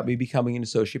conversation about me becoming an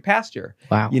associate pastor.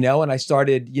 Wow. And I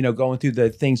started, going through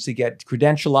the things to get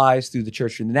credentialized through the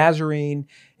Church of the Nazarene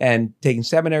and taking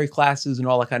seminary classes and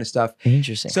all that kind of stuff.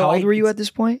 Interesting. So how old were you at this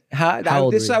point? How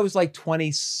old were you? I was like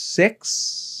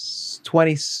 26,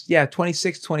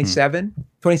 27,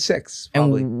 26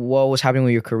 probably. And what was happening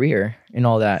with your career and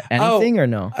all that? Anything or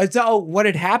no? So what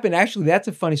had happened, actually, that's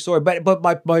a funny story. But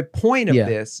my point of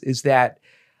this is that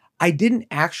I didn't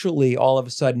actually all of a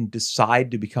sudden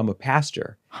decide to become a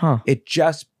pastor. Huh. It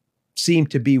just seemed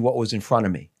to be what was in front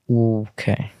of me.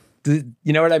 Okay. You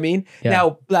know what I mean? Yeah.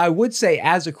 Now, I would say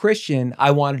as a Christian,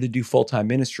 I wanted to do full-time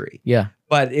ministry. Yeah.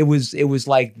 But it was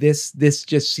like this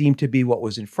just seemed to be what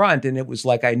was in front. And it was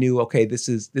like, I knew, okay, this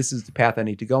is the path I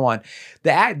need to go on.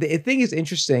 The thing is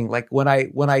interesting. Like when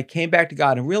I came back to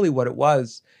God, and really what it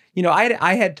was,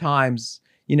 I had times,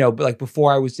 like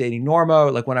before I was dating Norma,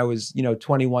 like when I was,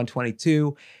 21,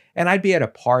 22, and I'd be at a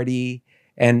party,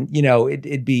 and,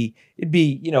 it'd be,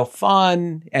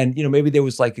 fun. And, maybe there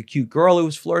was like a cute girl who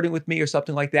was flirting with me or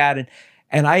something like that.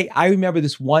 And I remember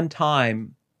this one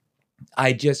time,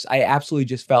 I absolutely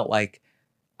just felt like,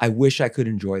 I wish I could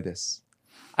enjoy this.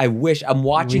 I wish I'm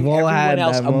watching everyone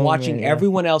else. I'm watching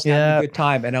everyone else having a good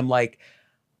time. And I'm like,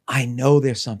 I know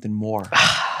there's something more.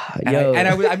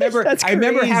 I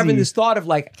remember having this thought of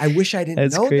like, I wish I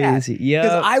didn't know that.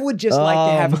 Because I would just like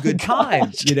to have a good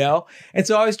time, And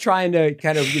so I was trying to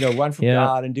kind of, run from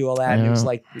God and do all that. And it was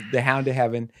like the hound to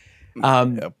heaven.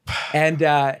 And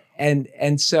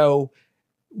so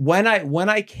when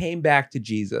I came back to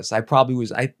Jesus, I probably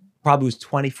was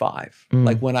 25.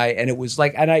 Like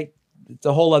it's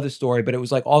a whole other story, but it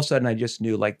was like all of a sudden I just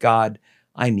knew, like, God,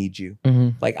 I need you.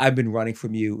 Like, I've been running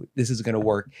from you. This is going to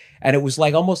work. And it was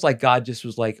like almost like God just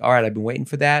was like, all right, I've been waiting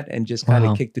for that, and just kind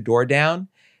of kicked the door down.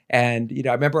 And,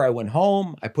 I remember I went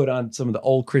home, I put on some of the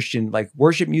old Christian like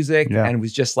worship music and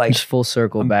was just like, just full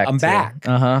circle back. I'm back.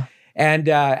 Uh-huh. And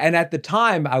at the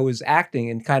time I was acting,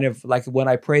 and kind of like when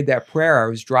I prayed that prayer, I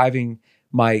was driving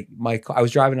I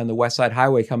was driving on the West Side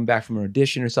Highway coming back from an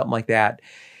audition or something like that.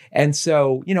 And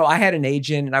so, I had an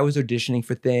agent and I was auditioning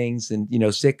for things and,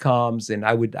 sitcoms, and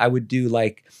I would do be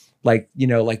like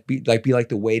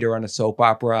the waiter on a soap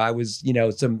opera. I was, I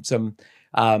was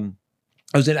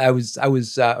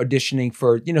auditioning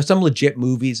for, some legit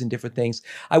movies and different things.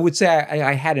 I would say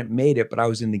I hadn't made it, but I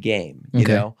was in the game, you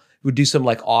know. Would do some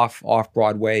like off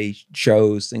Broadway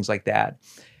shows, things like that.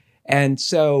 And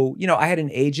so, I had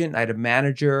an agent, I had a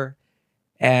manager,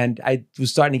 and I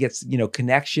was starting to get,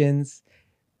 connections.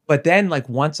 But then like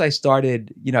once I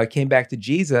started, I came back to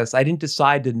Jesus, I didn't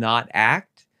decide to not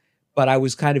act, but I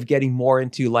was kind of getting more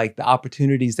into like the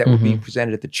opportunities that were being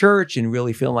presented at the church and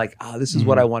really feeling like, this is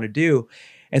what I want to do.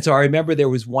 And so I remember there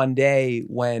was one day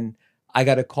when I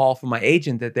got a call from my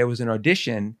agent that there was an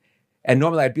audition, and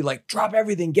normally I'd be like, drop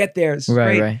everything, get there. This is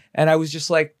great. Right. And I was just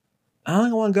like, I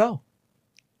don't want to go.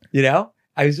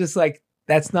 I was just like,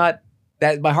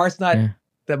 my heart's not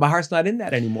in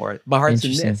that anymore. My heart's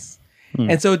in this.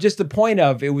 And so just the point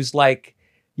of, it was like,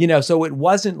 so it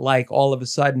wasn't like all of a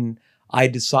sudden I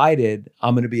decided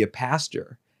I'm going to be a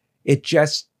pastor. It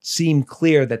just seemed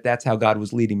clear that that's how God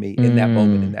was leading me in that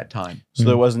moment, in that time. So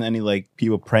there wasn't any like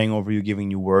people praying over you,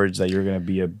 giving you words that you're going to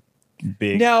be a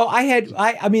big. No, I had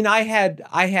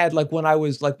like when I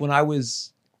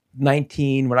was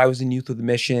 19, when I was in Youth with a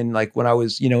Mission, like when I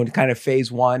was, in kind of phase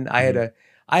one, I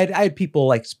had people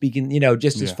like speaking,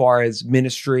 just as far as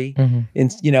ministry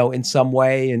in some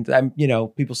way. And I'm,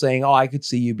 people saying, oh, I could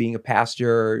see you being a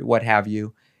pastor or what have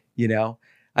you,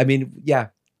 I mean, yeah,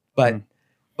 but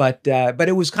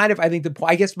it was kind of, I think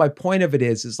I guess my point of it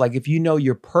is like, if you know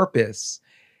your purpose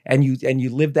and you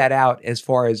live that out as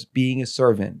far as being a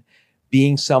servant,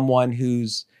 being someone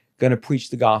who's going to preach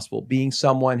the gospel, being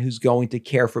someone who's going to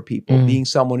care for people, being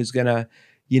someone who's going to,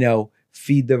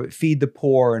 feed the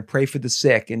poor and pray for the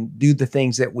sick and do the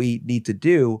things that we need to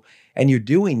do. And you're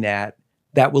doing that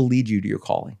will lead you to your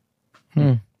calling.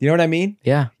 You know what I mean?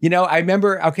 Yeah. I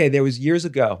remember, there was years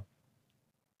ago,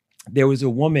 there was a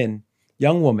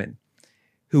young woman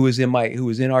who was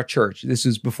in our church. This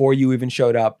was before you even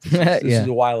showed up. This was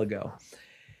a while ago.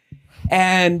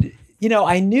 And,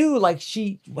 I knew like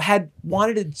she had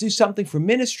wanted to do something for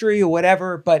ministry or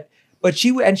whatever, but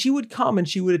she would come and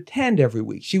she would attend every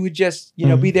week. She would just,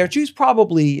 be there. She was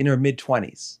probably in her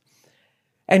mid-20s.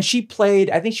 And she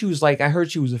played, I think she was like, I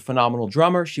heard she was a phenomenal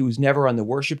drummer. She was never on the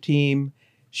worship team.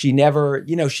 She never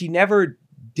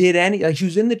did any, like she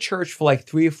was in the church for like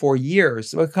 3 or 4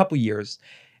 years, a couple years,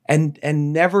 and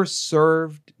never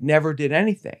served, never did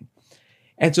anything.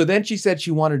 And so then she said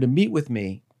she wanted to meet with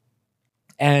me,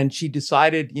 and she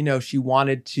decided, she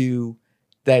wanted to,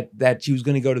 that she was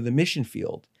going to go to the mission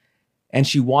field, and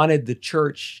she wanted the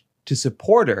church to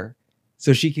support her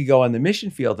so she could go on the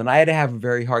mission field. And I had to have a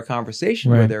very hard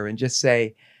conversation with her and just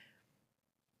say,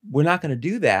 we're not going to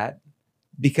do that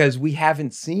because we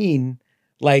haven't seen,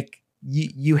 like,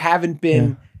 you haven't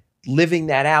been living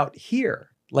that out here.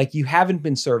 Like you haven't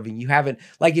been serving. You haven't,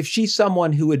 like if she's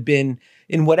someone who had been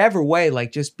in whatever way,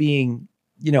 like just being,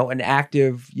 an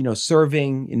active,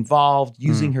 serving, involved,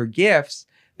 using her gifts,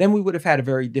 then we would have had a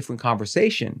very different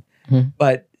conversation.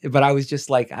 But I was just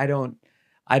like, I don't,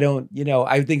 I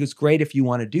think it's great if you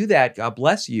want to do that. God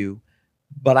bless you.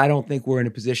 But I don't think we're in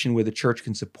a position where the church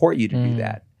can support you to do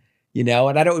that, and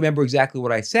I don't remember exactly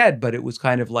what I said, but it was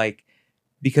kind of like,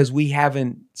 because we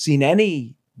haven't seen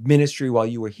any ministry while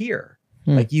you were here.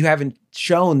 Like you haven't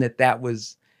shown that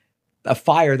was a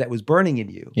fire that was burning in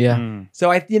you. Yeah.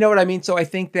 So you know what I mean? So I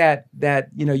think that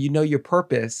your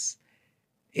purpose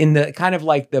in the kind of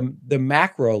like the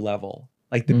macro level,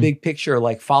 like the big picture,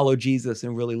 like follow Jesus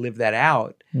and really live that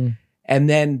out. And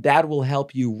then that will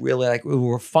help you really like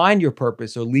refine your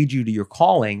purpose or lead you to your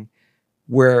calling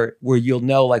where you'll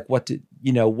know like what to,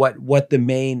 what the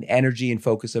main energy and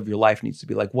focus of your life needs to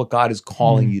be, like what God is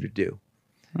calling you to do.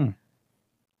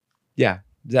 Yeah.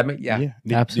 Does that make,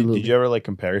 absolutely. Did you ever like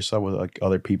compare yourself with like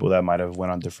other people that might have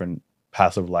went on different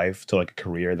paths of life to like a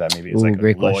career that maybe is like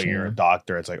a lawyer, a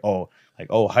doctor? It's like,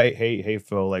 hey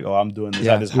Phil, like, I'm doing this,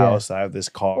 I have this house, I have this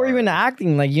car. Or even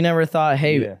acting, like you never thought,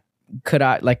 hey,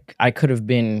 I could have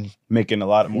been making a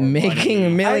lot more making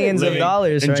money, millions of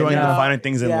dollars, enjoying right now. the finer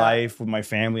things in life with my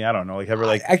family. I don't know, like ever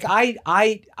like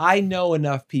I know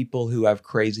enough people who have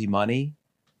crazy money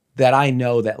that I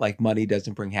know that like money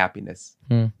doesn't bring happiness.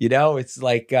 It's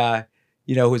like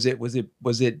was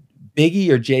it Biggie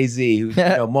or Jay-Z who's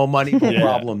more money, more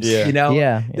problems.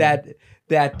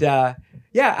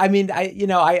 yeah, I mean,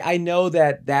 I know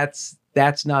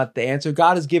that's not the answer.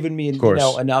 God has given me,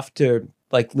 enough to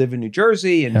like live in New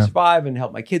Jersey and survive and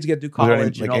help my kids get through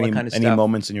college and all that kind of stuff. Any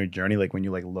moments in your journey, like when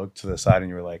you like look to the side and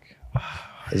you were like,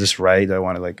 is this right? Do I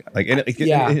want to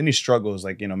any struggles,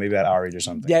 like, maybe at our age or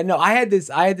something? Yeah, no, I had this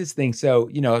thing. So,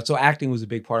 so acting was a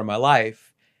big part of my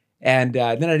life. And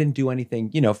then I didn't do anything,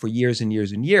 for years and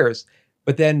years and years.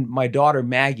 But then my daughter,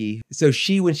 Maggie, so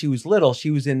when she was little,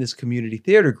 she was in this community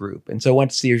theater group. And so I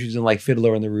went to see her. She was in like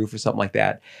Fiddler on the Roof or something like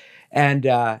that. And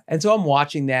so I'm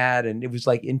watching that, and it was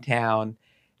like in town.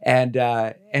 And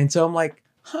so I'm like,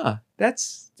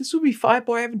 this would be fine.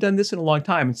 Boy, I haven't done this in a long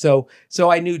time. And so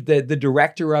I knew the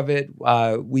director of it,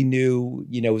 we knew,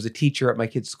 was a teacher at my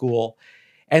kid's school.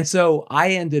 And so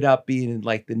I ended up being in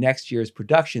like the next year's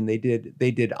production. They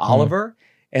did Oliver.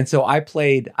 And so I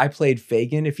played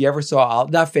Fagin. If you ever saw,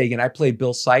 not Fagin, I played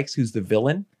Bill Sykes, who's the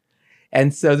villain.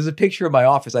 And so there's a picture of my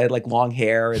office. I had like long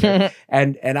hair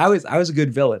and I was a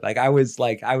good villain. I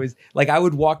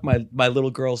would walk my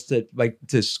little girls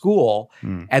to school,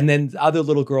 and then other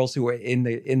little girls who were in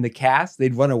the cast,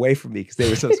 they'd run away from me because they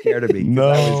were so scared of me.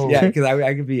 Because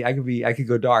I could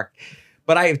go dark.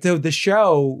 But so the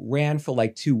show ran for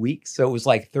like 2 weeks. So it was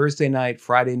like Thursday night,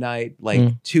 Friday night,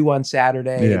 like 2 on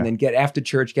Saturday, and then get after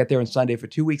church, get there on Sunday for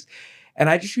 2 weeks. And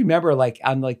I just remember like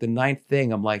on like the 9th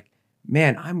thing, I'm like,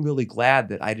 man, I'm really glad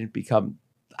that I didn't become,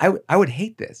 I would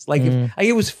hate this. Like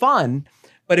it was fun,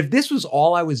 but if this was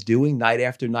all I was doing night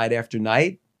after night after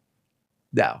night,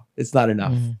 no, it's not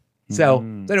enough. So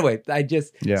anyway,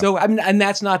 so I mean, and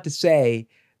that's not to say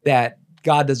that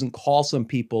God doesn't call some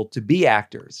people to be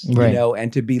actors,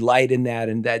 and to be light in that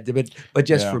and that, but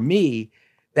just for me,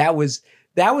 that was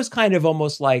kind of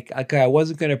almost like, okay, I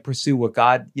wasn't going to pursue what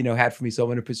God, had for me. So I'm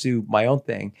going to pursue my own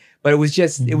thing. But it was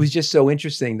just so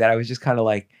interesting that I was just kind of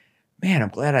like, man, I'm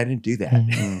glad I didn't do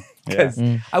that. Because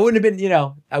I wouldn't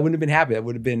have been happy. I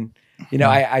would have been,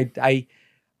 I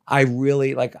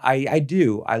really like,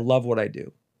 I love what I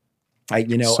do. I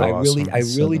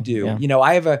really do.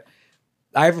 Yeah.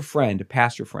 I have a friend, a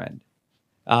pastor friend.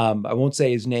 I won't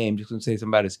say his name, just going to say something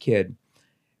about his kid.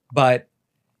 But,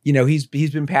 he's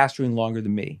been pastoring longer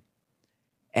than me.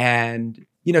 And,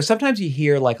 sometimes you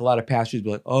hear like a lot of pastors be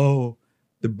like, oh,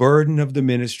 the burden of the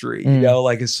ministry,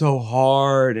 like it's so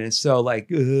hard and it's so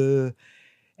like,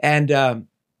 and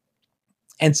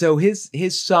so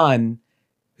his son,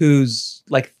 who's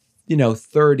like,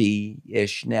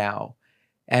 30-ish now,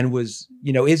 and was,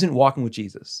 isn't walking with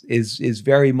Jesus, is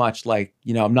very much like,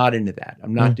 I'm not into that.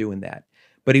 I'm not doing that.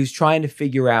 But he was trying to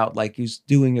figure out, like, he was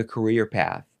doing a career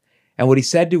path. And what he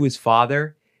said to his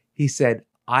father, he said,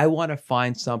 I want to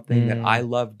find something that I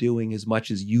love doing as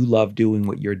much as you love doing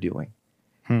what you're doing.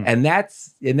 And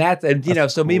that's so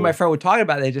cool. Me and my friend were talking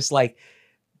about it, just like,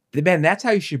 man, that's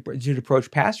how you should approach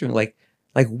pastoring. Like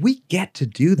we get to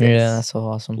do this. Yeah, that's so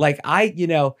awesome. Like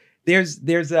there's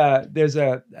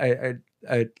a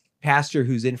pastor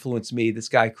who's influenced me, this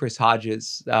guy, Chris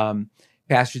Hodges,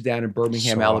 pastors down in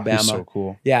Birmingham, Alabama. He's so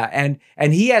cool. Yeah.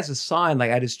 And he has a sign,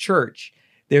 like at his church,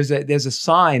 there's a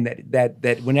sign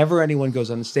that whenever anyone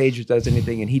goes on the stage or does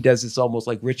anything, and he does this almost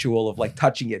like ritual of like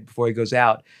touching it before he goes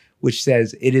out, which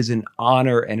says, it is an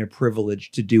honor and a privilege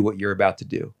to do what you're about to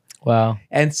do. Wow.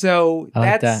 And so I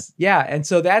like that.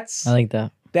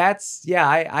 That's,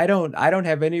 I don't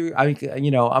have any,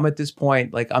 I'm at this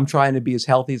point, like I'm trying to be as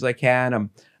healthy as I can.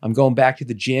 I'm going back to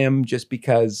the gym just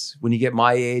because when you get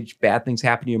my age, bad things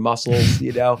happen to your muscles,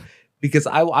 because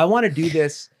I want to do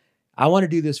this. I want to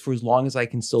do this for as long as I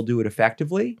can still do it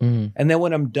effectively. And then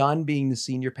when I'm done being the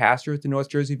senior pastor at the North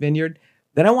Jersey Vineyard,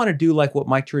 then I want to do like what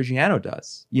Mike Terrigiano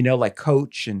does, like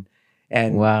coach and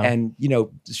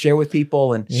share with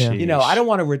people. And, I don't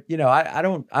want to, I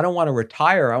don't want to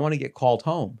retire. I want to get called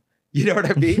home. You know what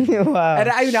I mean? Wow.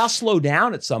 And I'll slow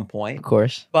down at some point, of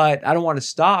course, but I don't want to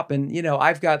stop. And,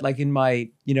 I've got like in my,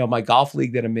 my golf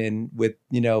league that I'm in with,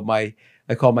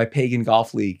 I call my pagan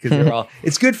golf league, because they're all,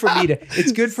 it's good for me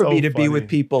to be with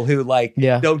people who like,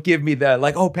 don't give me the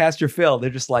like, oh, Pastor Phil. They're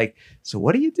just like, so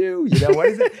what do you do? What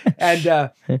is it?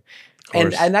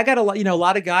 And I got a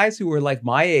lot of guys who were like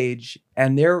my age,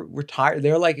 and they're retired.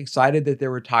 They're like excited that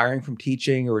they're retiring from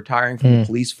teaching or retiring from the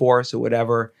police force or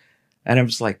whatever. And I'm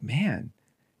just like, man,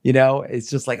 it's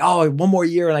just like, oh, one more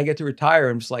year and I get to retire.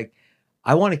 I'm just like,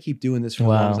 I want to keep doing this for as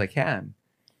long as I can.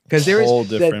 Because there is a whole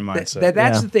different mindset.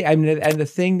 That's the thing. I mean, and the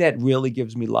thing that really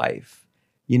gives me life,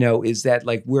 is that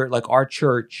like we're like our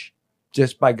church,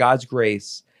 just by God's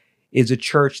grace, is a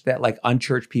church that like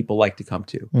unchurched people like to come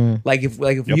to. Like if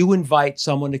you invite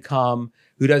someone to come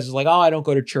who does like, oh, I don't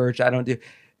go to church, I don't do.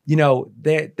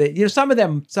 some of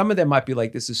them might be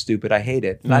like, this is stupid, I hate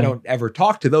it. And I don't ever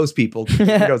talk to those people. You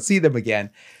don't see them again.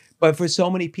 But for so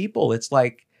many people, it's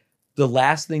like the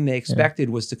last thing they expected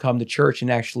was to come to church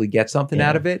and actually get something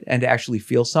out of it and to actually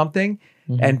feel something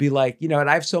and be like, and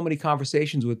I have so many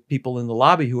conversations with people in the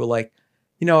lobby who are like,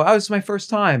 was my first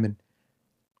time and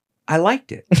I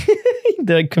liked it.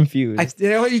 They're confused.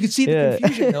 You can see the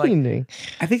confusion. They're like,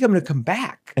 I think I'm going to come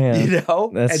back.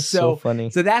 That's so funny.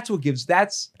 So that's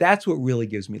what really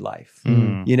gives me life.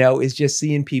 Is just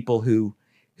seeing people who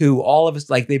all of us,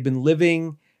 like, they've been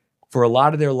living for a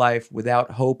lot of their life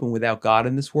without hope and without God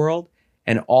in this world.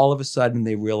 And all of a sudden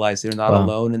they realize they're not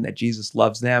alone and that Jesus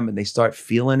loves them, and they start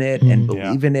feeling it and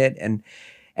believing it.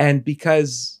 And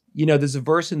because, there's a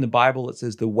verse in the Bible that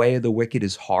says the way of the wicked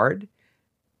is hard.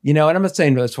 And I'm not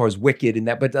saying as far as wicked in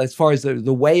that, but as far as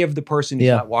the way of the person who's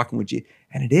not walking with Jesus.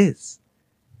 And it is.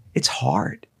 It's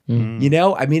hard. I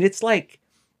mean, it's like,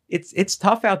 it's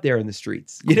tough out there in the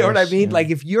streets. You know what I mean? Like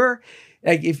if you're,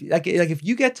 if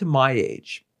you get to my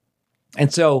age,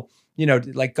 and so,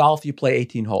 like golf, you play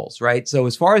 18 holes, right? So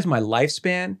as far as my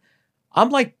lifespan, I'm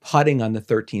like putting on the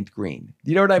 13th green.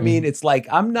 You know what I mean? It's like,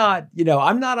 I'm not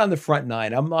on the front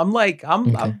nine.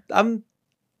 I'm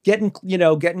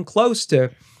getting close to,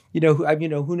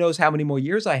 who knows how many more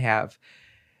years I have.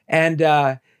 And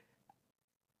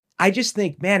I just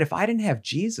think, man, if I didn't have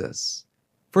Jesus,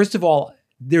 first of all,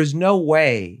 there's no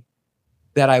way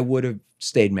that I would have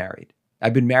stayed married.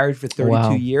 I've been married for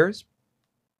 32 years.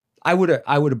 I would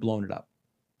have blown it up.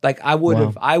 Like I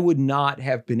would not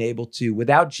have been able to,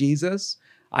 without Jesus,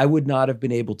 I would not have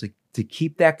been able to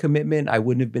keep that commitment. I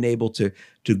wouldn't have been able to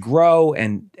grow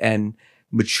and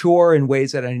mature in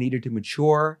ways that I needed to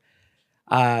mature.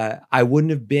 I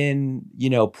wouldn't have been,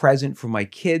 present for my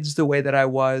kids the way that I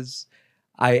was.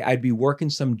 I'd be working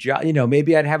some job,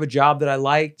 maybe I'd have a job that I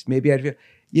liked. Maybe I'd,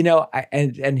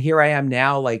 and here I am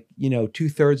now, like,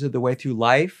 2/3 of the way through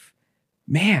life.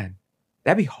 Man,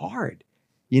 that'd be hard,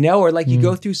 or like you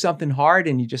go through something hard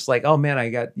and you just like, oh man, I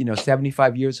got,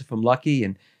 75 years if I'm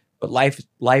lucky. But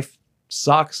life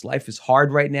sucks. Life is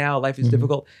hard right now. Life is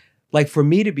difficult. Like for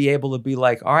me to be able to be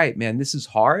like, all right, man, this is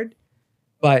hard,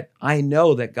 but I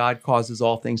know that God causes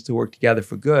all things to work together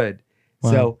for good.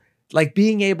 Wow. So like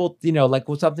being able, like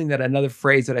something that another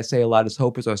phrase that I say a lot is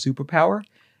hope is our superpower.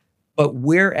 But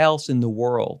where else in the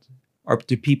world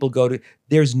do people go to?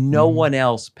 There's no one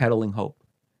else peddling hope.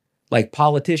 Like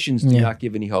politicians do not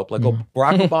give any hope. Like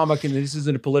Barack Obama this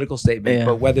isn't a political statement,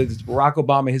 but whether it's Barack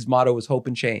Obama, his motto is hope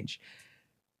and change.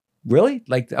 Really?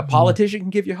 Like a politician can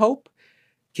give you hope?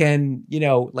 Can,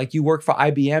 like you work for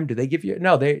IBM, do they give you,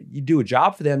 no, you do a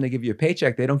job for them, they give you a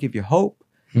paycheck, they don't give you hope.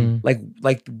 Like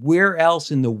where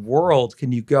else in the world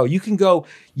can you go? You can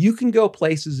go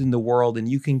places in the world and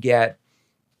you can get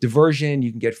diversion,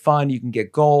 you can get fun, you can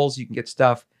get goals, you can get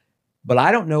stuff. But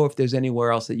I don't know if there's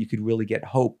anywhere else that you could really get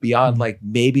hope beyond like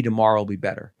maybe tomorrow will be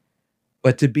better.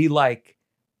 But to be like,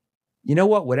 you know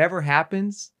what, whatever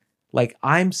happens, like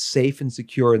I'm safe and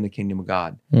secure in the kingdom of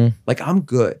God. Like I'm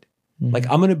good. Like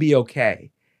I'm going to be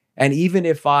okay. And even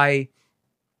if I,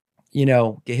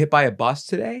 get hit by a bus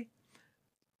today,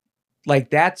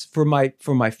 like that's for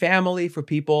my family, for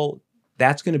people,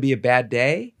 that's going to be a bad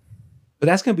day, but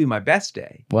that's going to be my best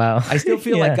day. Wow. I still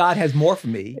feel like God has more for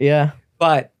me. Yeah.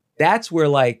 But that's where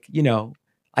like,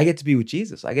 I get to be with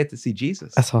Jesus. I get to see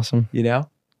Jesus. That's awesome.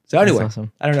 So anyway,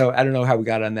 awesome. I don't know how we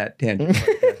got on that tangent.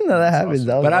 No, that happens.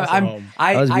 Awesome. But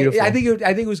I think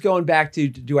it was going back to,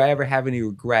 do I ever have any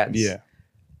regrets? Yeah.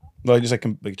 Well, just like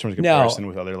in terms of comparison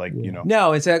with other, like,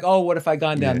 No, it's like, oh, what if I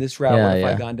gone down this route? What if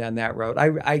I gone down that road?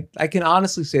 I can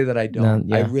honestly say that I don't.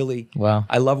 No, I really,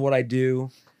 I love what I do.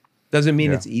 Doesn't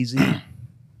mean it's easy,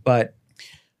 but.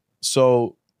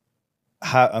 So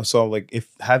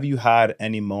have you had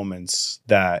any moments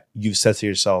that you've said to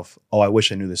yourself, oh, I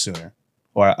wish I knew this sooner,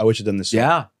 or I wish I'd done this sooner?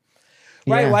 Yeah.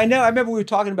 Right. Well, I know. I remember we were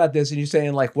talking about this, and you're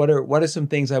saying like, what are some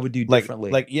things I would do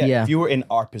differently? If you were in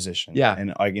our position,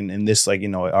 and like in this, like,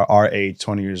 our age,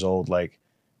 20 years old, like,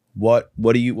 what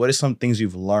are some things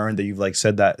you've learned that you've like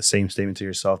said that same statement to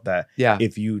yourself that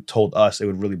if you told us, it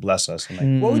would really bless us? And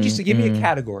like, what would you say? Give me a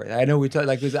category. I know we talked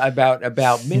like about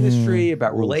ministry,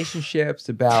 about relationships,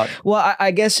 about. Well, I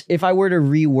guess if I were to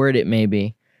reword it,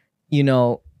 maybe,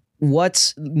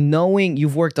 what's knowing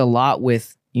you've worked a lot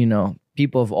with,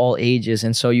 people of all ages.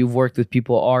 And so you've worked with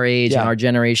people our age and our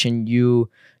generation.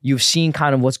 You've seen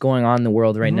kind of what's going on in the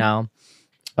world right now,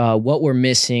 what we're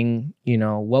missing,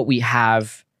 what we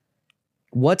have.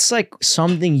 What's like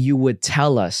something you would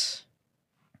tell us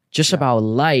just about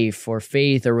life or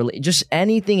faith or just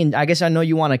anything? And I guess I know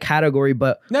you want a category,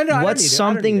 but what's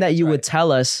something that you would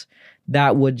tell us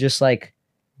that would just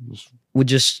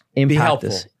impact helpful.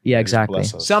 us. Yeah, exactly.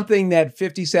 Bless us. Something that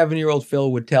 57-year-old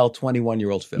Phil would tell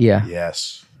 21-year-old Phil. Yeah.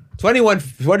 Yes.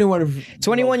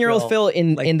 21-year-old Phil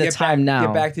in the get time back, now.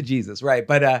 Get back to Jesus, right?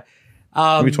 But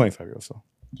Maybe 25-year-old Phil.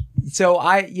 so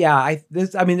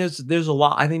there's a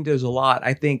lot. I think there's a lot.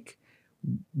 I think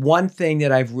one thing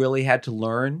that I've really had to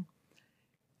learn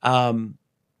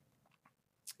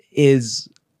is,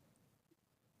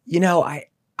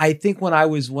 I think when I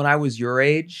was your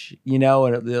age, and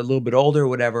a little bit older or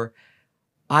whatever,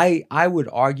 I would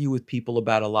argue with people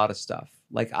about a lot of stuff.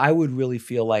 Like I would really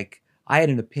feel like I had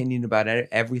an opinion about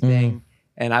everything.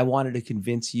 And I wanted to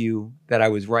convince you that I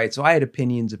was right. So I had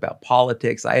opinions about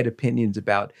politics. I had opinions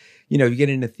about, you get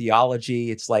into theology.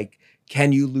 It's like,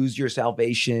 can you lose your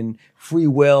salvation? Free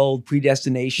will,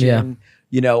 predestination.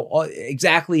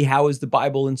 Exactly how is the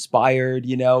Bible inspired?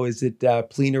 Is it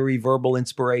plenary verbal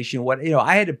inspiration?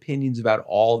 I had opinions about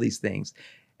all these things.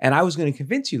 And I was going to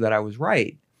convince you that I was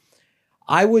right.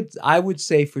 I would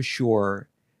say for sure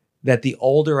that the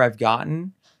older I've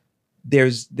gotten,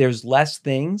 there's less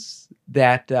things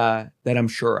that I'm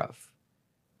sure of,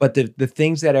 but the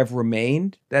things that have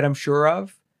remained that I'm sure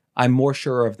of, I'm more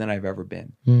sure of than I've ever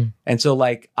been. And so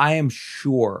I am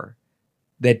sure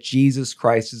that Jesus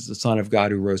Christ is the Son of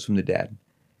God who rose from the dead,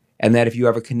 and that if you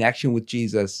have a connection with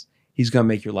Jesus, he's going to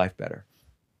make your life better.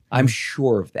 I'm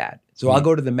sure of that. So I'll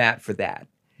go to the mat for that.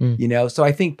 So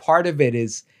I think part of it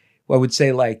is, I would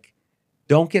say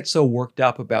don't get so worked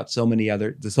up about so many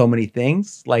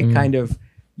things, kind of,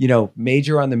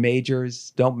 major on the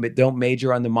majors, don't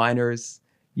major on the minors,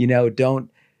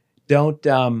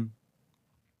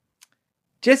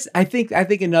 I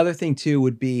think another thing too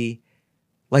would be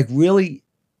really,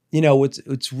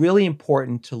 it's really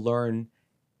important to learn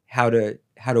how to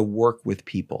work with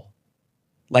people.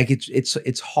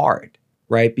 It's hard,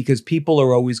 right? Because people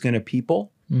are always going to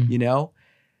people,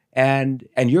 and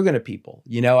you're going to people,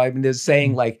 there's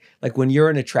saying like when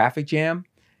you're in a traffic jam,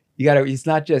 it's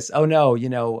not just, oh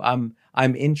no, I'm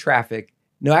in traffic.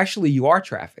 No, actually you are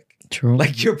traffic. True.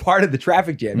 You're part of the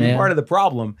traffic jam. You're part of the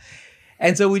problem.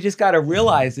 And so we just got to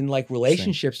realize in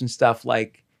relationships and stuff,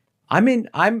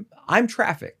 I'm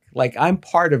traffic. I'm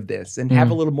part of this, and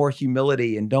have a little more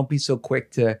humility, and don't be so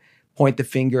quick to point the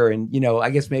finger. And,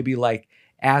 I guess maybe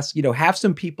ask, have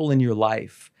some people in your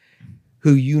life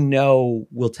who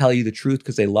will tell you the truth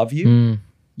because they love you,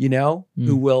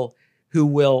 who will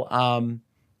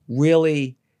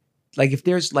really, if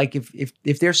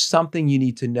there's something you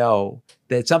need to know,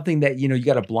 that something that, you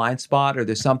got a blind spot, or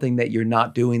there's something that you're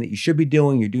not doing that you should be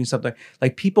doing, you're doing something,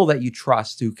 people that you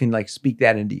trust who can speak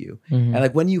that into you.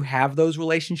 And when you have those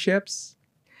relationships,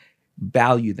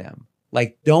 value them.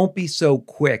 Don't be so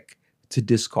quick to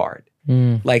discard.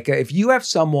 If you have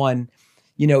someone,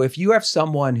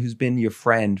 who's been your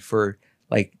friend for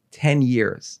 10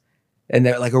 years, and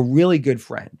they're a really good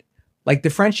friend, the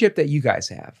friendship that you guys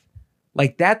have,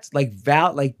 that's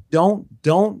don't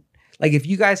if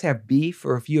you guys have beef,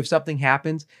 or if something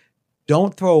happens,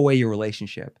 don't throw away your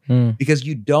relationship, because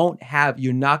you're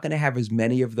not going to have as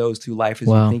many of those through life as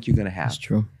you think you're going to have. That's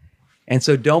true. And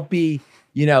so don't be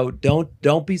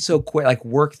so quick,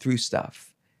 work through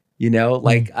stuff,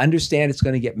 understand it's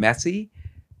going to get messy,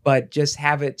 but just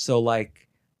have it so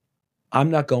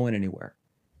I'm not going anywhere.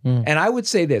 And I would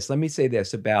say let me say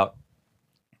this about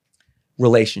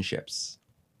relationships.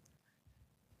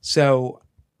 So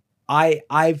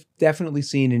I've definitely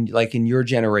seen in your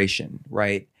generation,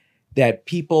 right, that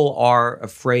people are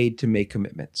afraid to make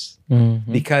commitments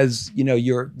because,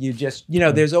 you just,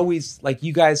 there's always,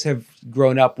 you guys have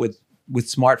grown up with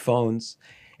smartphones.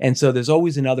 And so there's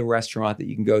always another restaurant that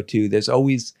you can go to. There's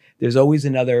always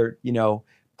another,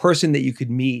 person that you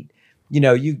could meet.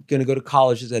 You're going to go to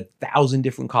college. There's 1,000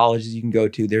 different colleges you can go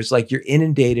to. There's you're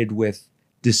inundated with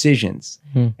decisions.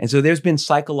 And so there's been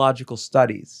psychological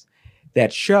studies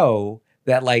that show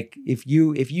that if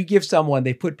you give someone,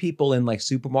 they put people in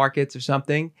supermarkets or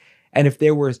something, and if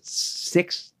there were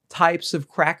 6 types of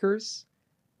crackers,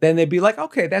 then they'd be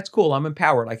okay, that's cool, I'm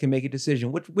empowered, I can make a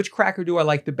decision. Which cracker do I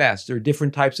like the best, or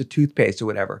different types of toothpaste or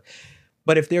whatever.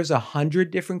 But if there's 100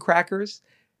 different crackers,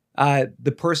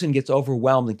 the person gets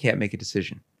overwhelmed and can't make a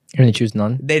decision. And they choose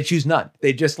none? They choose none.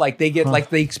 They just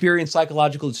they experience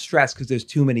psychological distress because there's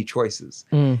too many choices.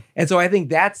 And so I think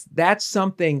that's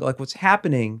something, what's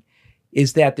happening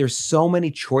is that there's so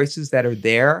many choices that are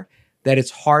there that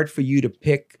it's hard for you to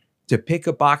pick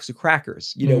a box of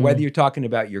crackers, whether you're talking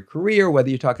about your career, whether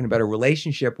you're talking about a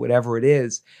relationship, whatever it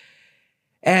is.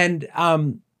 And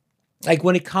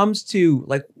when it comes to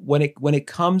when it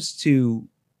comes to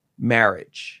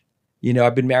marriage,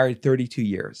 I've been married 32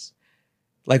 years.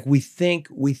 Like we think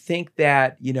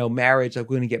that, marriage, like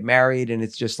we're going to get married and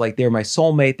it's just like, they're my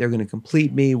soulmate. They're going to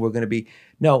complete me. We're going to be,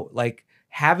 no, like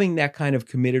having that kind of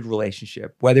committed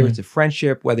relationship, whether it's a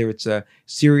friendship, whether it's a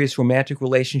serious romantic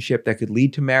relationship that could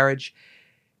lead to marriage,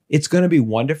 it's going to be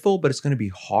wonderful, but it's going to be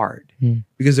hard.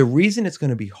 Because the reason it's going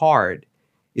to be hard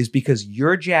is because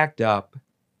you're jacked up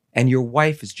and your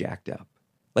wife is jacked up.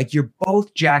 Like you're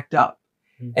both jacked up.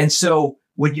 And so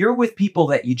when you're with people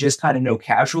that you just kind of know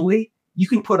casually, you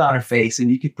can put on a face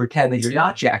and you can pretend that you're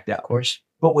not jacked up. Of course.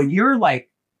 But when you're like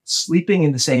sleeping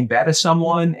in the same bed as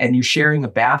someone and you're sharing a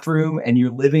bathroom and you're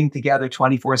living together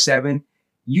 24/7,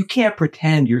 you can't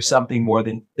pretend you're something more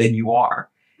than you are.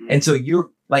 And so you're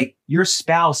like, your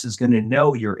spouse is going to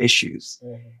know your issues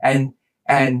and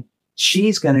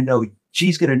she's going to know,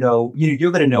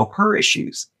 you're going to know her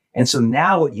issues. And so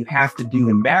now what you have to do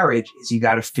in marriage is you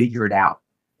got to figure it out.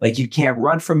 Like you can't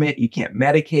run from it. You can't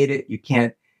medicate it.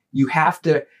 You have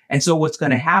to. And so what's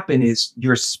going to happen is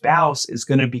your spouse is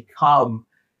going to become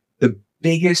the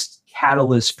biggest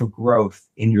catalyst for growth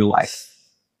in your life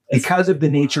because of the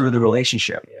nature of the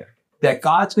relationship. That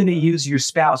God's going to use your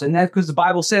spouse. And that's because the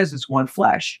Bible says it's one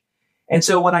flesh. And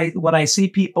so when I see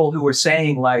people who are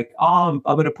saying like, oh,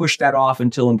 I'm going to push that off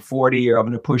until I'm 40, or I'm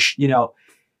going to push,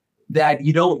 that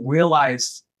you don't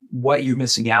realize what you're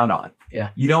missing out on. Yeah.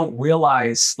 You don't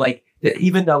realize like that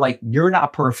even though like you're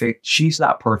not perfect, she's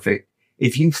not perfect.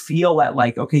 If you feel that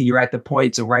like, okay, you're at the point,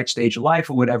 it's the right stage of life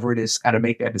or whatever it is, got to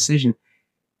make that decision.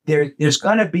 There's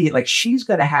going to be like, she's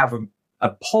going to have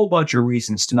a whole bunch of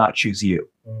reasons to not choose you.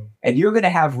 And you're going to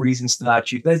have reasons to not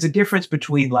choose. There's a difference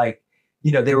between like,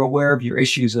 they're aware of your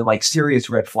issues and like serious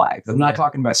red flags. I'm not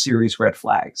talking about serious red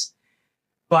flags,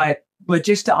 but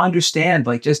just to understand,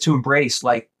 like just to embrace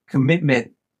like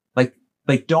commitment,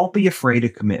 like don't be afraid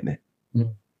of commitment.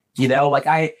 Like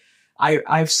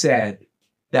I've said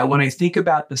that when I think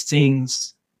about the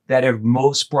things that have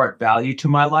most brought value to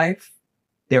my life,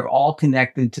 they're all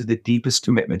connected to the deepest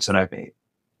commitments that I've made.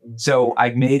 So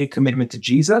I've made a commitment to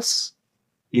Jesus,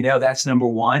 that's number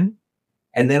one.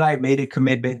 And then I made a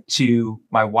commitment to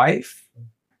my wife.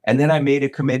 And then I made a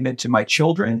commitment to my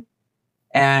children.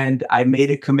 And I made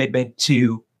a commitment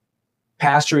to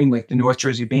pastoring like the North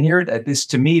Jersey Vineyard.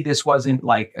 To me, this wasn't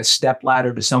like a step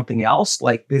ladder to something else.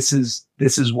 Like this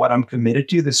is what I'm committed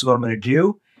to. This is what I'm going to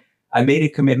do. I made a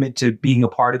commitment to being a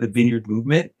part of the Vineyard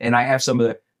movement. And I have some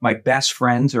of my best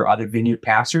friends are other Vineyard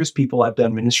pastors, people I've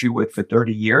done ministry with for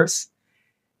 30 years.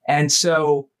 And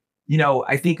so,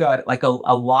 I think like a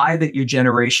lie that your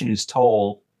generation is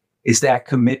told is that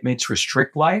commitments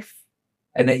restrict life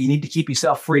and that you need to keep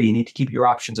yourself free. You need to keep your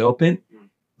options open,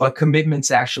 but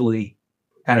commitments actually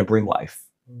kind of bring life.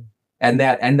 And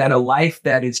that a life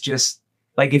that is just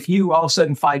like, if you all of a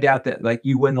sudden find out that like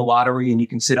you win the lottery and you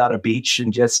can sit on a beach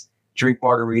and just drink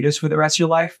margaritas for the rest of your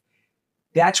life,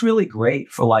 that's really great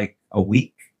for like a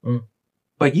week.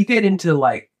 But you get into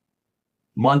like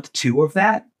month 2 of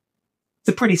that, it's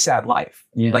a pretty sad life.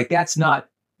 Like that's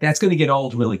going to get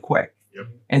old really quick.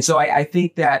 And so I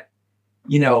think that,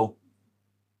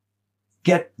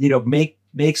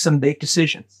 make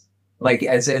decisions. Like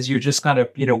as you're just kind of,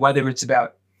 whether it's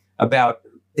about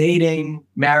dating,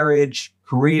 marriage,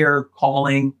 career,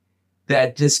 calling,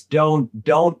 that just don't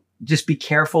just be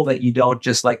careful that you don't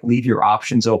just like leave your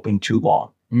options open too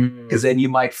long. Because then you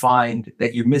might find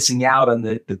that you're missing out on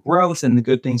the growth and the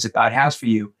good things that God has for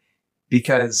you.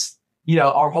 Because,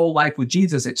 our whole life with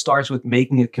Jesus, it starts with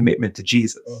making a commitment to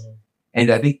Jesus. And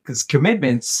I think because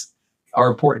commitments are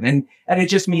important. And it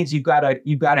just means you've got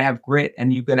to have grit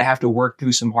and you're going to have to work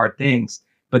through some hard things.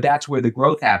 But that's where the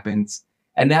growth happens.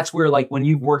 And that's where like when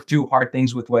you work through hard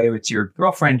things with whether it's your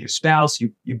girlfriend, your spouse,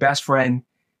 your best friend,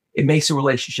 it makes a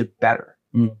relationship better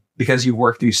because you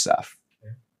work through stuff.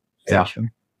 Yeah.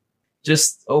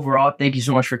 Just overall, thank you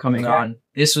so much for coming on.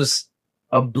 This was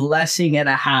a blessing and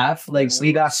a half. Like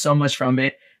we got so much from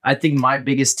it. I think my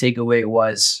biggest takeaway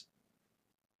was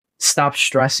stop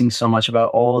stressing so much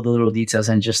about all the little details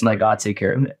and just let God take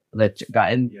care of it. Let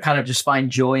God and kind of just find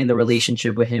joy in the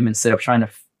relationship with Him instead of trying to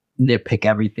nitpick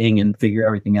everything and figure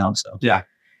everything out. So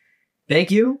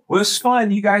thank you. Well, this is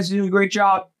fun. You guys are doing a great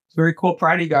job. It's very cool.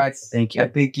 Proud of you guys. Thank you. I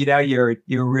think you're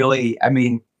really. I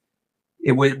mean,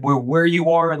 we're where you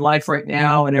are in life right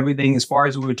now and everything. As far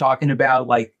as we were talking about,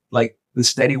 like the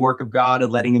steady work of God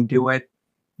and letting Him do it.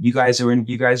 You guys are in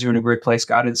a great place.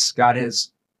 God has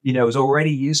is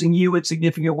already using you in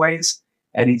significant ways,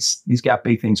 and He's got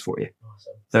big things for you.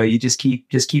 Awesome. So you just keep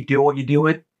doing what you're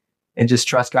doing, and just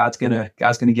trust God's gonna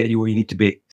get you where you need to be.